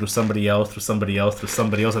you through somebody else,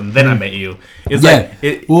 and then I met you. It's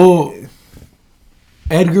well,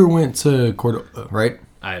 Edgar went to Cordova, right?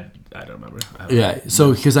 I don't remember.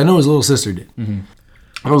 So because I know his little sister did. Mm-hmm.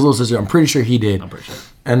 I know his little sister. I'm pretty sure he did. I'm pretty sure.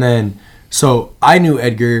 And then, so I knew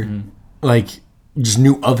Edgar, like, just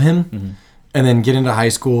knew of him. Mm-hmm. And then get into high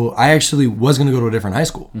school. I actually was going to go to a different high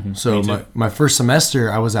school. Mm-hmm. So my first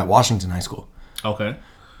semester, I was at Washington High School. Okay.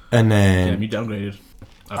 And then... Damn, you downgraded.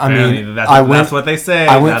 Apparently, that's what they say.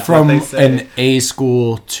 I went from an A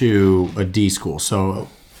school to a D school. So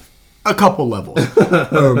a couple levels.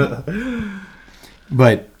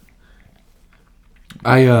 But...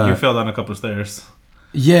 you fell down a couple of stairs.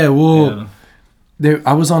 Yeah, well... Yeah.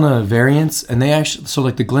 I was on a variance, and they actually... So,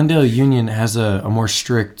 like, the Glendale Union has a more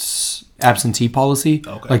strict... absentee policy,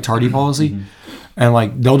 like tardy policy, and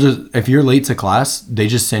like they'll just, if you're late to class, they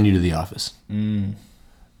just send you to the office. And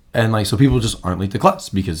like, so people just aren't late to class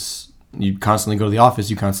because you constantly go to the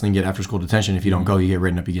office, you constantly get after school detention. If you don't go, you get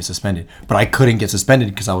written up, you get suspended. But I couldn't get suspended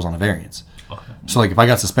because I was on a variance. So like if I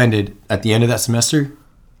got suspended at the end of that semester,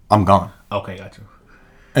 I'm gone. Gotcha.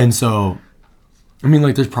 And so I mean,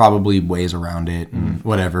 like, there's probably ways around it and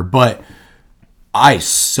whatever, but I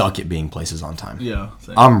suck at being places on time. Yeah.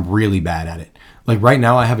 Same. I'm really bad at it. Like, right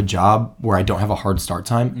now I have a job where I don't have a hard start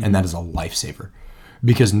time, and that is a lifesaver.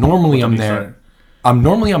 Because normally I'm there.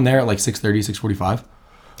 Normally I'm there at like 6:30,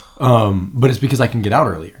 6:45. But it's because I can get out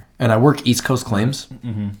earlier. And I work East Coast claims.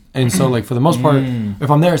 And so, like, for the most part,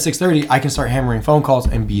 if I'm there at 6:30, I can start hammering phone calls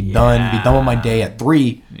and be done with my day at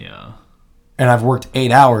 3. Yeah. And I've worked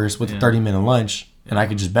 8 hours with a 30-minute lunch, and I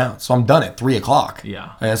could just bounce. So I'm done at 3 o'clock.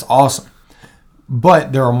 Yeah. That's awesome.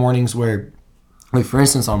 But there are mornings where, like, for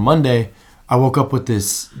instance, on Monday, I woke up with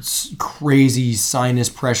this crazy sinus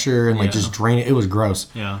pressure and, like, just draining. It was gross.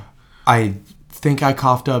 Yeah. I think I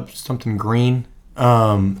coughed up something green.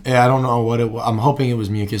 I don't know what it was. I'm hoping it was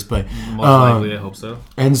mucus, but... Most likely, I hope so.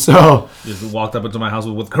 And so... Just walked up into my house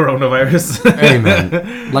with coronavirus. Hey,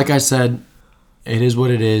 man. Like I said, it is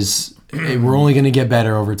what it is. We're only going to get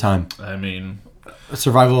better over time. I mean...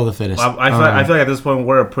 Survival of the fittest. I feel like at this point,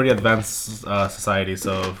 we're a pretty advanced society,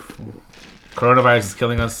 so... Coronavirus is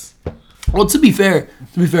killing us. Well, to be fair,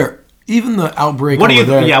 even the outbreak. What do you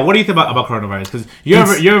think about coronavirus?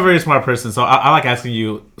 Because you're a very smart person, so I like asking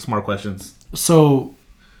you smart questions. So,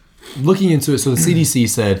 looking into it, so the CDC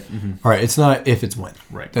said, all right, it's not if, it's when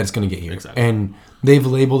that it's going to get here, exactly. And they've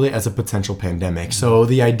labeled it as a potential pandemic. So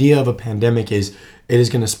the idea of a pandemic is it is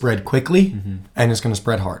going to spread quickly and it's going to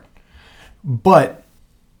spread hard, but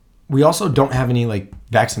we also don't have any like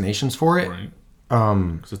vaccinations for it. Right.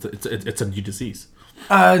 Because it's a new disease.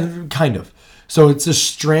 Kind of. So it's a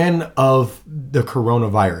strand of the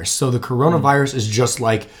coronavirus. So the coronavirus is just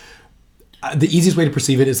like, the easiest way to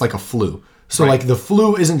perceive it is like a flu. So like the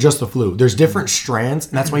flu isn't just the flu. There's different strands,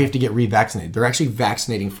 and that's why you have to get revaccinated. They're actually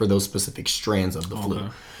vaccinating for those specific strands of the flu.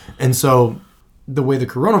 And so the way the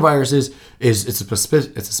coronavirus is it's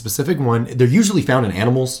a specific one. They're usually found in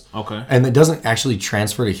animals. Okay. And it doesn't actually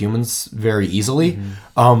transfer to humans very easily.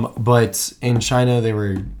 But in China, they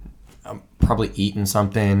were probably eating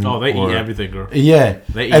something. Oh, they eat everything, girl. Yeah.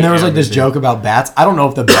 And there was like this joke about bats. I don't know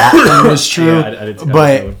if the bat thing is true,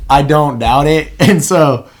 but I don't doubt it. And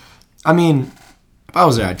so, I mean, if I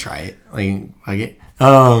was there, I'd try it. Like it.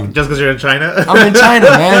 Just because you're in China? I'm in China,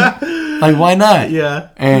 man. Like, why not? Yeah.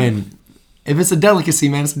 And if it's a delicacy,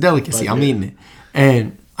 man, it's a delicacy. I'm eating it.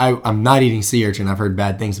 And I'm not eating sea urchin. I've heard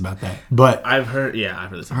bad things about that. But I've heard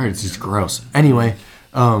this. I heard it's just gross. Anyway,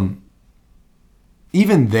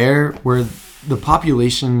 even there, where the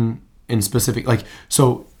population in specific, like,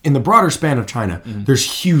 so in the broader span of China,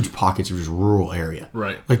 there's huge pockets of just rural area.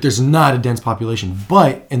 Right. Like, there's not a dense population.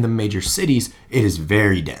 But in the major cities, it is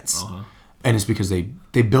very dense. And it's because they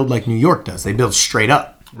build like New York does. They build straight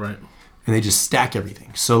up. Right. And they just stack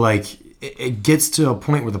everything. So, like, it gets to a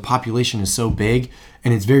point where the population is so big,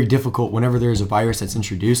 and it's very difficult whenever there's a virus that's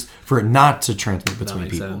introduced for it not to transmit between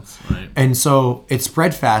people. Right. And so it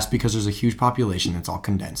spread fast because there's a huge population that's all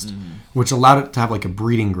condensed, which allowed it to have like a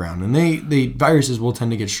breeding ground. And the viruses will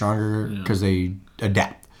tend to get stronger because they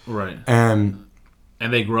adapt. Right. And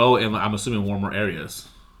they grow in, I'm assuming, warmer areas.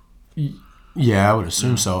 Yeah, I would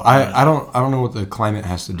assume so. I don't know what the climate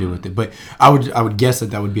has to do with it, but I would guess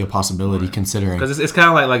that would be a possibility considering because it's kind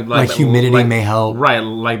of like humidity may help, right?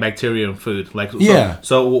 Like bacteria in food, like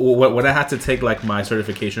So when I had to take like my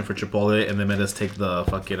certification for Chipotle, and they made us take the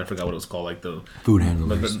fucking, I forgot what it was called, like the food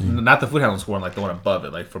handlers, not the food handlers one, like the one above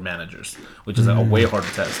it, like for managers, which is like a way harder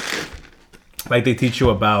test. Like they teach you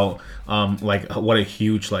about like what a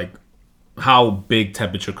huge like. How big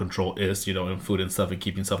temperature control is, in food and stuff, and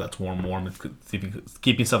keeping stuff that's warm, and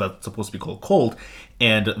keeping stuff that's supposed to be cold,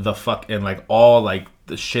 and and like all like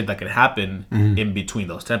the shit that can happen in between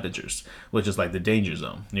those temperatures, which is like the danger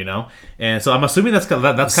zone, And so I'm assuming that's kind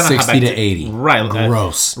of 60 how to 80, right?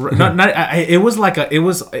 Gross. It was like it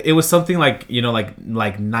was something like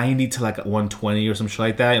like 90 to like 120 or some shit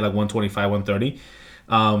like that, like 125, 130.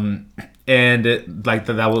 And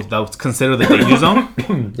that was considered the danger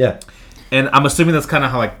zone. Yeah. And I'm assuming that's kind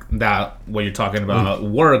of how like that what you're talking about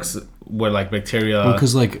works, where like bacteria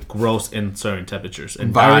like grows in certain temperatures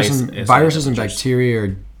and viruses and bacteria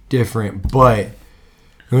are different. But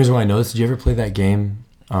the reason why I know this, did you ever play that game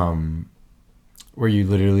where you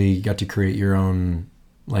literally got to create your own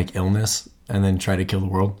like illness and then try to kill the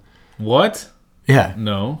world? What? Yeah.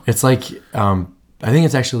 No. It's like I think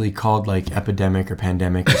it's actually called like Epidemic or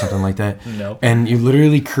Pandemic or something like that. No. And you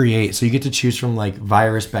literally create, so you get to choose from like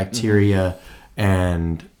virus, bacteria,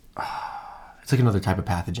 and it's like another type of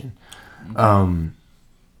pathogen.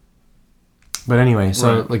 But anyway,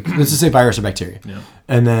 so like let's just say virus or bacteria. Yeah.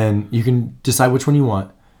 And then you can decide which one you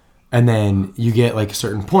want. And then you get like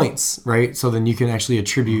certain points, right? So then you can actually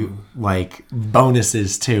attribute like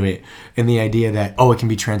bonuses to it, and the idea that, it can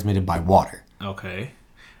be transmitted by water. Okay.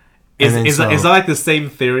 Is that like the same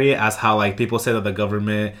theory as how like people say that the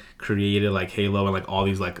government created like Halo and like all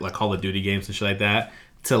these like Call of Duty games and shit like that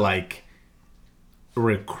to like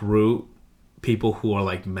recruit people who are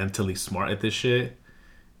like mentally smart at this shit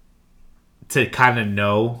to kind of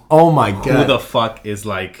know who the fuck is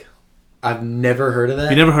like. I've never heard of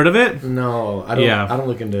that. You never heard of it? No, I don't. Yeah. I don't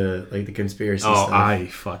look into like the conspiracy stuff. I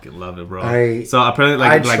fucking love it, bro. So apparently,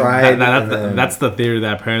 that's the theory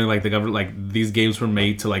that apparently like the government, like these games were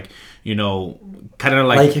made to like kind of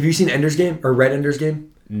like. Have you seen Ender's Game or read Ender's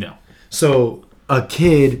Game? No. So a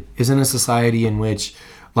kid is in a society in which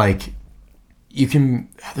like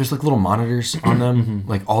there's like little monitors on them.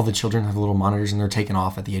 Like all the children have little monitors, and they're taken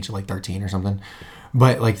off at the age of like 13 or something.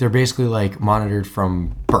 But like they're basically like monitored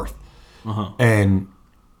from birth. And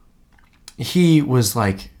he was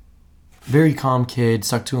like very calm kid,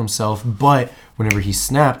 stuck to himself, but whenever he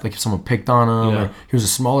snapped, like if someone picked on him, or he was a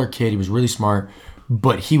smaller kid, he was really smart,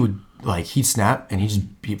 but he'd snap and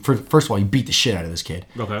first of all, he beat the shit out of this kid.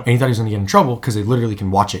 Okay. And he thought he was going to get in trouble because they literally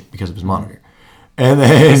can watch it because of his monitor. And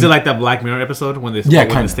then, is it like that Black Mirror episode when they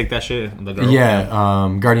stick that shit in the girl?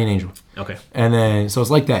 Yeah, Guardian Angel. Okay. And then, so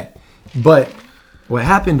it's like that. But what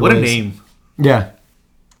happened was... What a name. Yeah.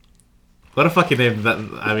 What a fucking name!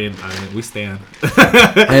 I mean, we stand.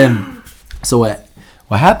 And so what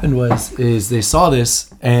happened is they saw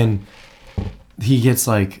this, and he gets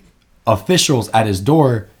like officials at his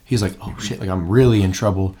door. He's like, "Oh shit! Like I'm really in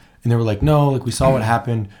trouble." And they were like, no, like we saw what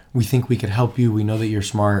happened. We think we could help you. We know that you're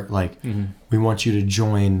smart. Like we want you to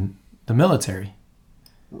join the military.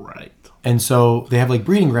 Right. And so they have like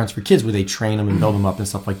breeding grounds for kids where they train them and build them up and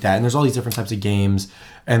stuff like that. And there's all these different types of games.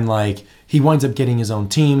 And like he winds up getting his own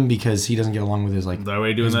team because he doesn't get along with his like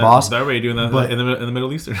his boss. They're already doing that in the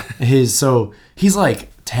Middle Eastern. So he's like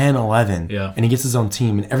 10, 11. Yeah. And he gets his own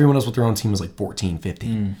team. And everyone else with their own team is like 14,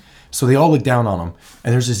 15. So they all look down on him.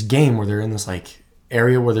 And there's this game where they're in this like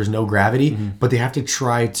area where there's no gravity. But they have to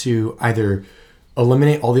try to either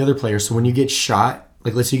eliminate all the other players. So when you get shot,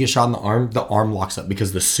 like let's say you get shot in the arm locks up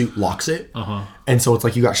because the suit locks it. And so it's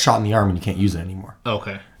like you got shot in the arm and you can't use it anymore.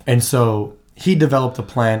 Okay. And so he developed a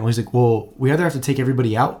plan where he's like, well, we either have to take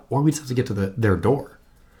everybody out or we just have to get to their door.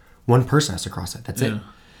 One person has to cross it. That's it.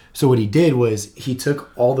 So what he did was he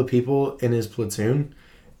took all the people in his platoon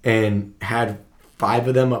and had 5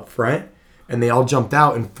 of them up front and they all jumped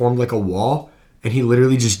out and formed like a wall. And he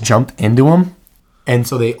literally just jumped into them. And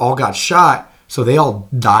so they all got shot. So they all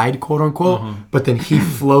died, quote unquote, but then he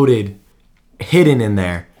floated hidden in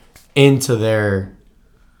there into their,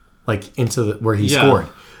 like, where he scored.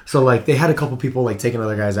 So, like, they had a couple people, like, taking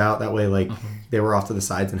other guys out. That way, like, they were off to the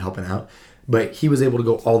sides and helping out. But he was able to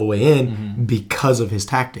go all the way in because of his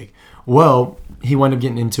tactic. Well, he wound up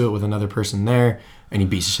getting into it with another person there, and he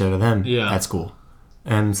beats the shit out of them at school.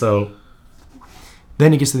 And so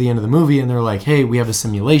then it gets to the end of the movie, and they're like, hey, we have a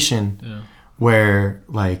simulation where,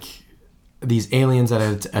 like, these aliens that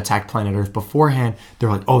had attacked planet Earth beforehand, they're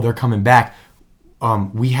like, oh, they're coming back.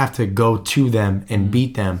 We have to go to them and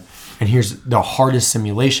beat them. And here's the hardest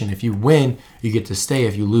simulation. If you win, you get to stay.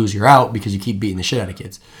 If you lose, you're out because you keep beating the shit out of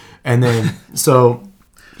kids. And then, so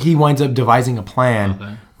he winds up devising a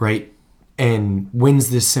plan, right? And wins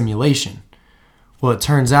this simulation. Well, it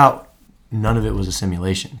turns out none of it was a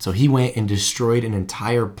simulation. So he went and destroyed an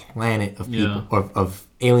entire planet of people, of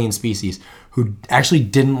alien species who actually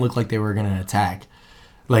didn't look like they were going to attack.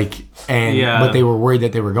 Like, but they were worried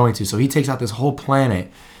that they were going to. So he takes out this whole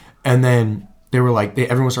planet, and then they were like,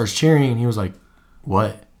 everyone starts cheering, and he was like,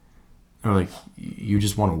 what? And they're like, you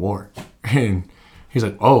just won a war. And he's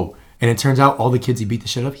like, oh. And it turns out all the kids he beat the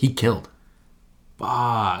shit up, he killed.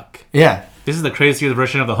 Fuck. Yeah. This is the craziest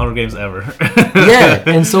version of the Hunger Games ever. Yeah,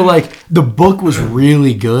 and so like the book was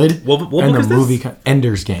really good. What and book the is movie this?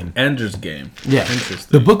 Ender's Game. Ender's Game. Yeah, interesting.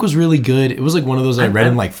 The book was really good. It was like one of those I read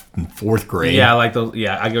in like 4th grade. Yeah, like those.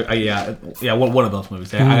 Yeah, one of those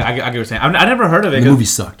movies. Yeah, I get what you're saying. I never heard of it. The movie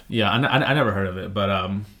sucked. Yeah, I never heard of it,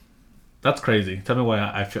 but that's crazy. Tell me why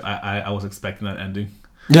I was expecting that ending.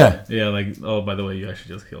 Yeah. Yeah, like, oh, by the way, you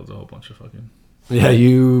actually just killed a whole bunch of fucking. Yeah,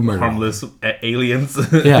 you murdered harmless aliens.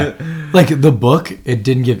 Yeah, like the book, it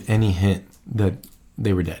didn't give any hint that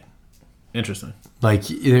they were dead. Interesting. Like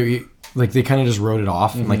they kind of just wrote it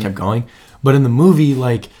off and like kept going. But in the movie,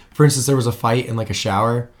 like for instance, there was a fight in like a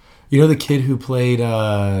shower. You know the kid who played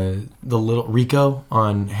the little Rico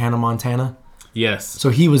on Hannah Montana? Yes. So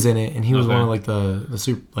he was in it, and he was one of like the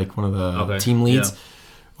super, like one of the team leads. Yeah.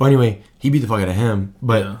 Well, anyway, he beat the fuck out of him,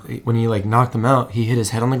 but when he like knocked him out, he hit his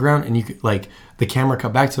head on the ground, and you could like the camera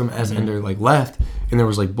cut back to him as Ender like left, and there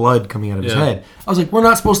was like blood coming out of his head. I was like, we're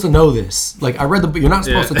not supposed to know this. Like I read the book, you're not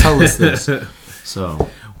supposed to tell us this. So,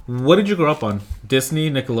 what did you grow up on? Disney,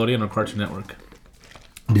 Nickelodeon, or Cartoon Network?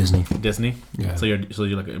 Disney. Disney. Yeah. So you're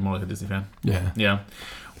like more like a Disney fan. Yeah. Yeah.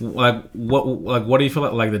 What do you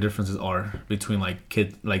feel like the differences are between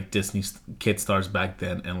like Disney kid stars back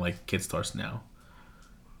then and like kid stars now?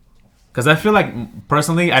 Because I feel like,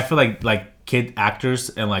 personally, like kid actors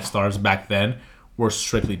and like stars back then were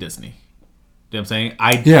strictly Disney. You know what I'm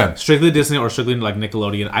saying? Strictly Disney or strictly like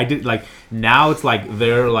Nickelodeon. I did like, now it's like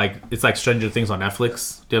they're like, it's like Stranger Things on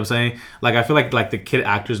Netflix. You know what I'm saying? Like I feel like the kid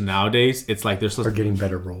actors nowadays, it's like they're supposed are getting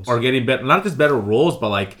better roles. Or getting better, not just better roles, but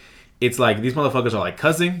like, it's like these motherfuckers are like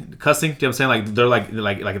cussing. You know what I'm saying? Like they're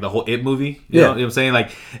like the whole It movie. You know what I'm saying?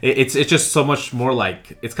 Like it's just so much more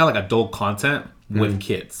like, it's kind of like adult content with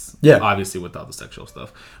kids. Yeah. Obviously without the sexual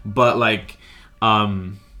stuff. But like,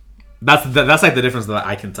 that's like the difference that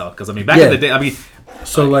I can tell. Because I mean, back in the day, I mean.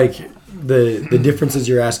 So like the differences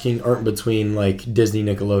you're asking aren't between like Disney,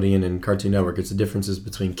 Nickelodeon, and Cartoon Network. It's the differences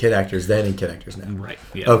between kid actors then and kid actors now. Right.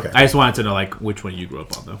 Yeah. Okay. I just wanted to know like which one you grew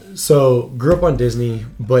up on though. So grew up on Disney,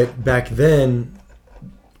 but back then,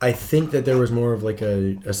 I think that there was more of like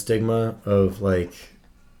a stigma of like,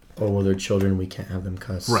 oh well, they're children. We can't have them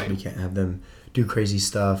cuss. Right. We can't have them do crazy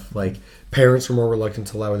stuff. Like parents were more reluctant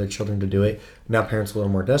to allow their children to do it. Now parents are a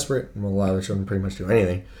little more desperate and will allow their children to pretty much do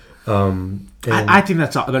anything. I think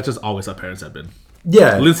that's just always how parents have been.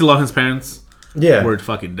 Yeah. Lindsay Lohan's parents were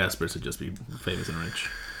fucking desperate to just be famous and rich.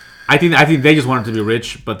 I think they just wanted to be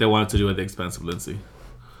rich, but they wanted to do it at the expense of Lindsay.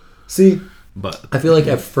 See, but I feel like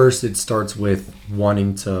at first it starts with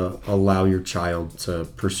wanting to allow your child to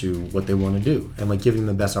pursue what they want to do and like giving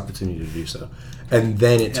them the best opportunity to do so. And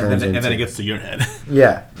then it turns into... And then it gets to your head.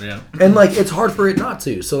 Yeah. Yeah. And like it's hard for it not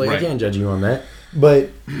to. So like I can't judge you on that. But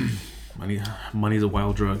money's a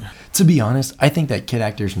wild drug. To be honest, I think that kid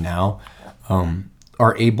actors now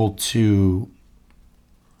are able to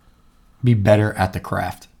be better at the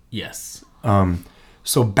craft. Yes.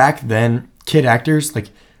 So back then, kid actors, like,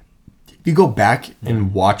 if you go back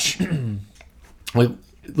and watch, like,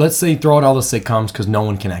 let's say throw out all the sitcoms because no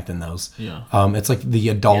one can act in those. Yeah. It's like the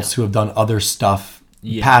adults who have done other stuff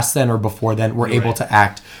past then or before then were able to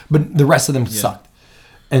act, but the rest of them sucked.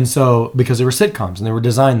 And so, because they were sitcoms and they were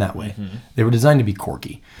designed that way, they were designed to be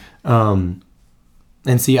quirky. And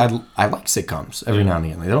see, I like sitcoms every now and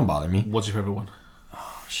again. Like, they don't bother me. What's your favorite one?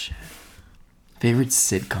 Oh, shit. Favorite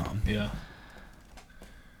sitcom? Yeah.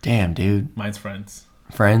 Damn, dude. Mine's Friends.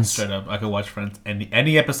 Friends? Straight up. I could watch Friends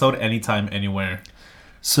any episode, anytime, anywhere.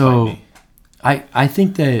 So, I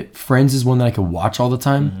think that Friends is one that I could watch all the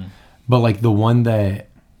time. But, like, the one that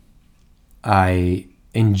I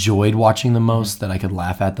enjoyed watching the most, that I could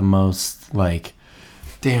laugh at the most, like...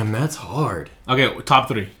 Damn, that's hard. Okay, top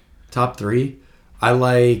 3. Top 3? I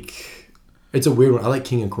like... It's a weird one. I like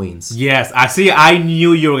King of Queens. Yes, I see. I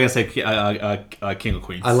knew you were gonna say King of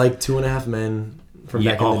Queens. I like 2.5 Men from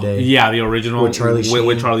back in the day. Yeah, the original with Charlie Sheen.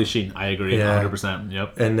 With Charlie Sheen. I agree, 100%.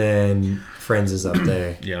 Yep. And then Friends is up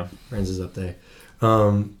there. Yeah, Friends is up there.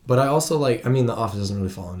 But I also like. I mean, The Office doesn't really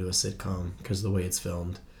fall into a sitcom because of the way it's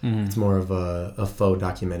filmed. It's more of a faux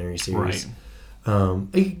documentary series. Right.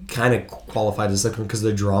 It kind of qualified as a sitcom because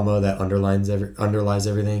the drama that underlies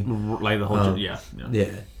everything. Like the whole. Yeah.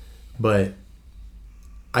 But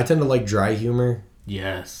I tend to like dry humor.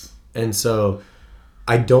 Yes. And so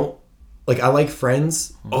I don't like I like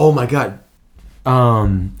Friends. Oh my god. How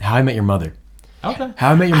I Met Your Mother. Okay.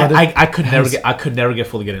 How I Met Your Mother. I could never get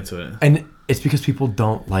fully get into it. And it's because people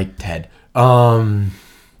don't like Ted.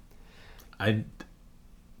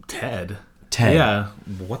 Ted. Yeah.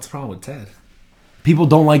 What's the problem with Ted? People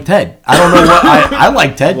don't like Ted. I don't know what I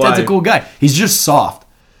like Ted. Why? Ted's a cool guy. He's just soft.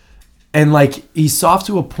 And like he's soft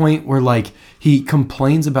to a point where like he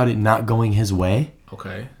complains about it not going his way.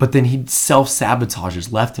 Okay. But then he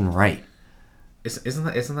self-sabotages left and right. Isn't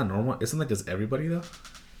that normal? Isn't that just everybody though?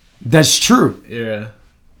 That's true. Yeah.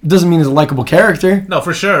 Doesn't mean he's a likable character. No,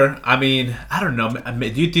 for sure. I mean, I don't know.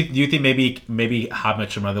 Do you think maybe How I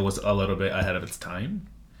Met Your Mother was a little bit ahead of its time?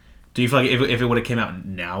 Do you feel like if it would have came out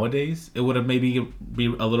nowadays, it would have maybe be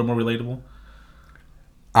a little more relatable?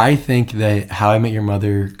 I think that How I Met Your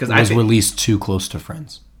Mother was released too close to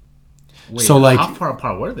Friends. Wait, so like, how far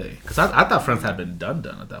apart were they? Because I thought Friends had been done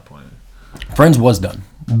at that point. Friends was done,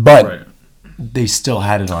 but they still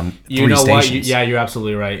had it on 3 stations. What? You're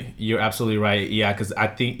absolutely right. You're absolutely right. Yeah, because I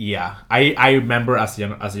think I remember as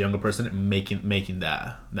a younger person making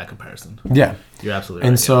that comparison. Yeah, you're absolutely right.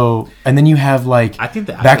 And so and then you have like I think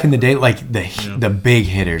back in the day like the big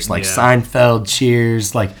hitters like Seinfeld,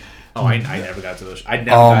 Cheers, like. Oh, I never got to those. I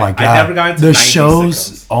never got into the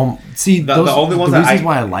shows. See, the only ones the reasons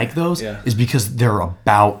why I like those is because they're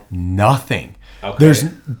about nothing. Okay.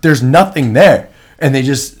 There's nothing there, and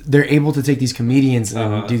they're able to take these comedians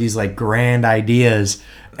and do these like grand ideas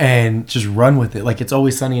and just run with it. Like It's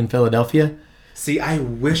Always Sunny in Philadelphia. See, I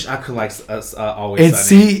wish I could like Always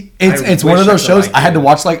Sunny. It's one of those shows I had to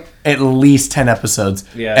watch like at least 10 episodes,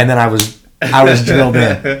 and then I was drilled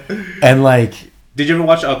in, and like. Did you ever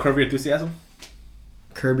watch Curb Your Enthusiasm?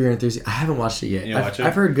 Curb Your Enthusiasm. I haven't watched it yet.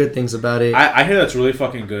 I've heard good things about it. I hear that's really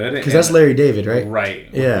fucking good. Because that's Larry David, right? Right.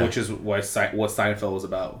 Yeah. Which is what Seinfeld was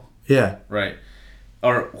about. Yeah. Right.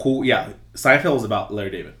 Or who? Yeah. Seinfeld was about Larry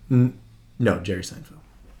David. No, Jerry Seinfeld.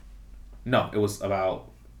 No, it was about.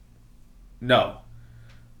 No.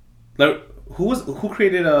 Who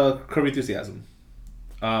created Curb Your Enthusiasm?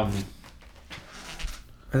 I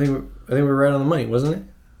think we're right on the money, wasn't it?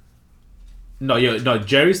 No,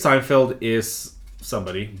 Jerry Seinfeld is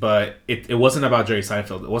somebody, but it wasn't about Jerry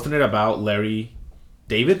Seinfeld. Wasn't it about Larry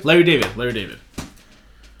David? Larry David.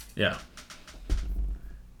 Yeah.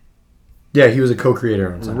 Yeah, he was a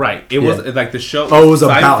co-creator on Seinfeld. Right. It was like the show. Oh, it was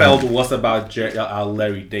Seinfeld was about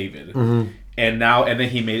Larry David, and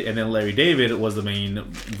then Larry David was the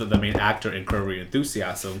main actor in Curb Your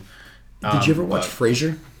Enthusiasm. Did you ever watch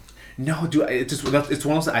Frasier? No, dude. It's one of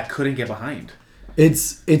those that I couldn't get behind.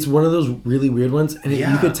 It's one of those really weird ones, and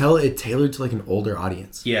you could tell it tailored to like an older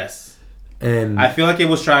audience. Yes, and I feel like it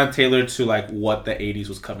was trying to tailor to like what the 80s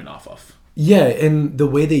was coming off of. Yeah, and the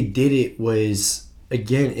way they did it was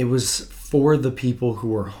again, it was for the people who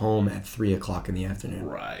were home at 3:00 in the afternoon.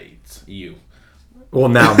 Right, you. Well,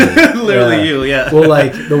 now literally you, yeah. Well,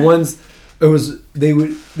 like the ones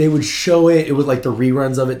they would show it. It was like the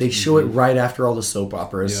reruns of it. They show it right after all the soap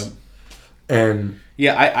operas. Yep. And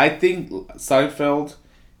yeah, I think Seinfeld,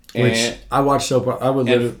 which I watched soap opera. I would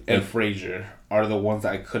live and Frasier are the ones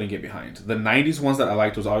that I couldn't get behind. The 90s ones that I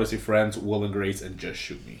liked was obviously Friends, Will and Grace, and Just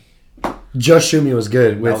Shoot Me. Just Shoot Me was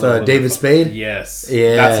good with David Spade. Yes,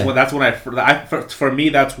 yeah. That's when for me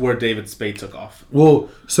that's where David Spade took off. Well,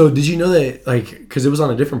 so did you know that because it was on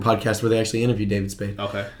a different podcast where they actually interviewed David Spade?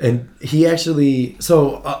 Okay, and he actually a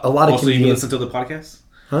lot of also you listen to the podcast.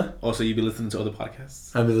 Huh? Also, you be listening to other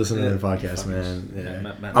podcasts. I've been listening to the podcast, man.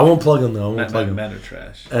 Yeah. I won't plug them though. I won't plug them. Men are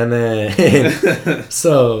trash. And then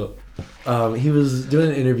so he was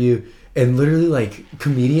doing an interview. And literally, like,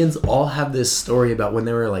 comedians all have this story about when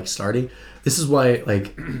they were, like, starting. This is why,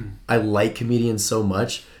 like, I like comedians so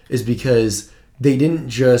much, is because they didn't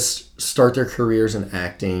just start their careers in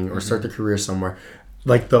acting or start their career somewhere.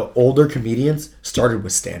 Like, the older comedians started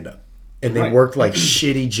with stand-up. And they worked, like,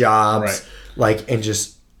 shitty jobs, like, and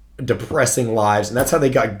just depressing lives. And that's how they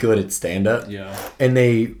got good at stand-up. Yeah. And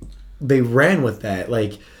they ran with that.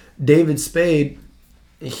 Like, David Spade,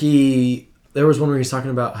 there was one where he's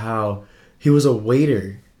talking about how he was a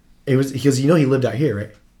waiter. It was because he lived out here,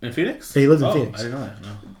 right? In Phoenix? Yeah, he lived in Phoenix. I didn't know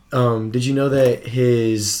that. No. Did you know that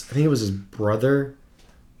I think it was his brother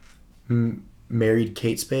married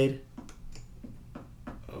Kate Spade?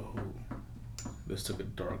 Oh, this took a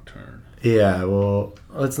dark turn. Yeah, well,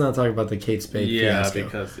 let's not talk about the Kate Spade fiasco.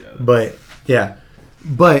 Because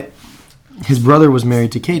but his brother was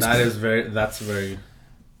married to Kate Spade.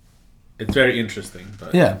 It's very interesting.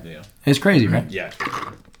 But yeah. It's crazy, right? Yeah.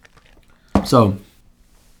 So,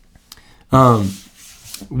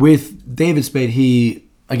 with David Spade, he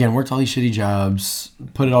again worked all these shitty jobs,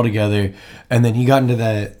 put it all together, and then he got into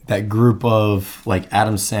that group of like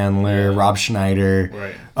Adam Sandler, Rob Schneider.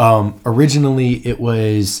 Right. Originally, it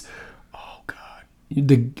was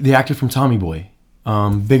the actor from Tommy Boy,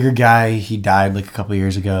 bigger guy. He died like a couple of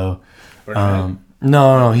years ago.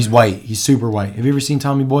 No, he's white. He's super white. Have you ever seen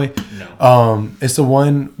Tommy Boy? No. It's the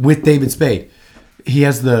one with David Spade. He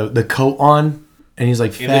has the coat on, and he's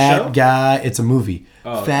like fat guy. It's a movie.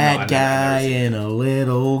 Fat guy in a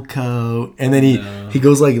little coat, and then he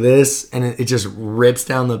goes like this, and it just rips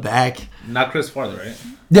down the back. Not Chris Farley, right?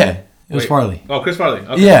 Yeah, it was Farley. Oh, Chris Farley.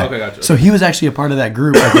 Okay. Yeah. Okay, gotcha. So he was actually a part of that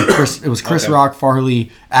group. Like it was Chris Rock,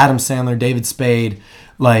 Farley, Adam Sandler, David Spade.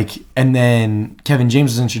 Like, and then Kevin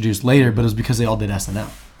James was introduced later, but it was because they all did SNL.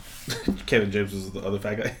 Kevin James was the other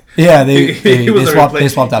fat guy. Yeah, they swapped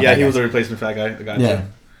out. Yeah, he was a replacement fat guy. I gotcha. Yeah,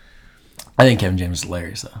 I think Kevin James is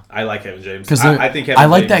hilarious though. I like Kevin James because I think I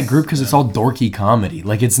like that group because it's all dorky comedy.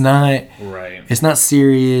 Like it's not right. It's not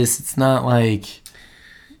serious. It's not like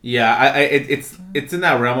it's in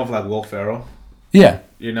that realm of like Will Ferrell. Yeah,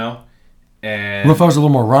 you know, and Will Ferrell's a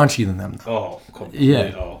little more raunchy than them. Though. Oh, completely.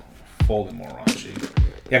 Yeah. Oh, folding more raunchy.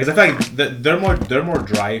 Yeah, because I feel like they're more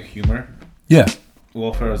dry humor. Yeah.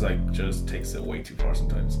 Will Ferrell's like just takes it way too far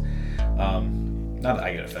sometimes. Not that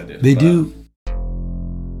I get offended. They do.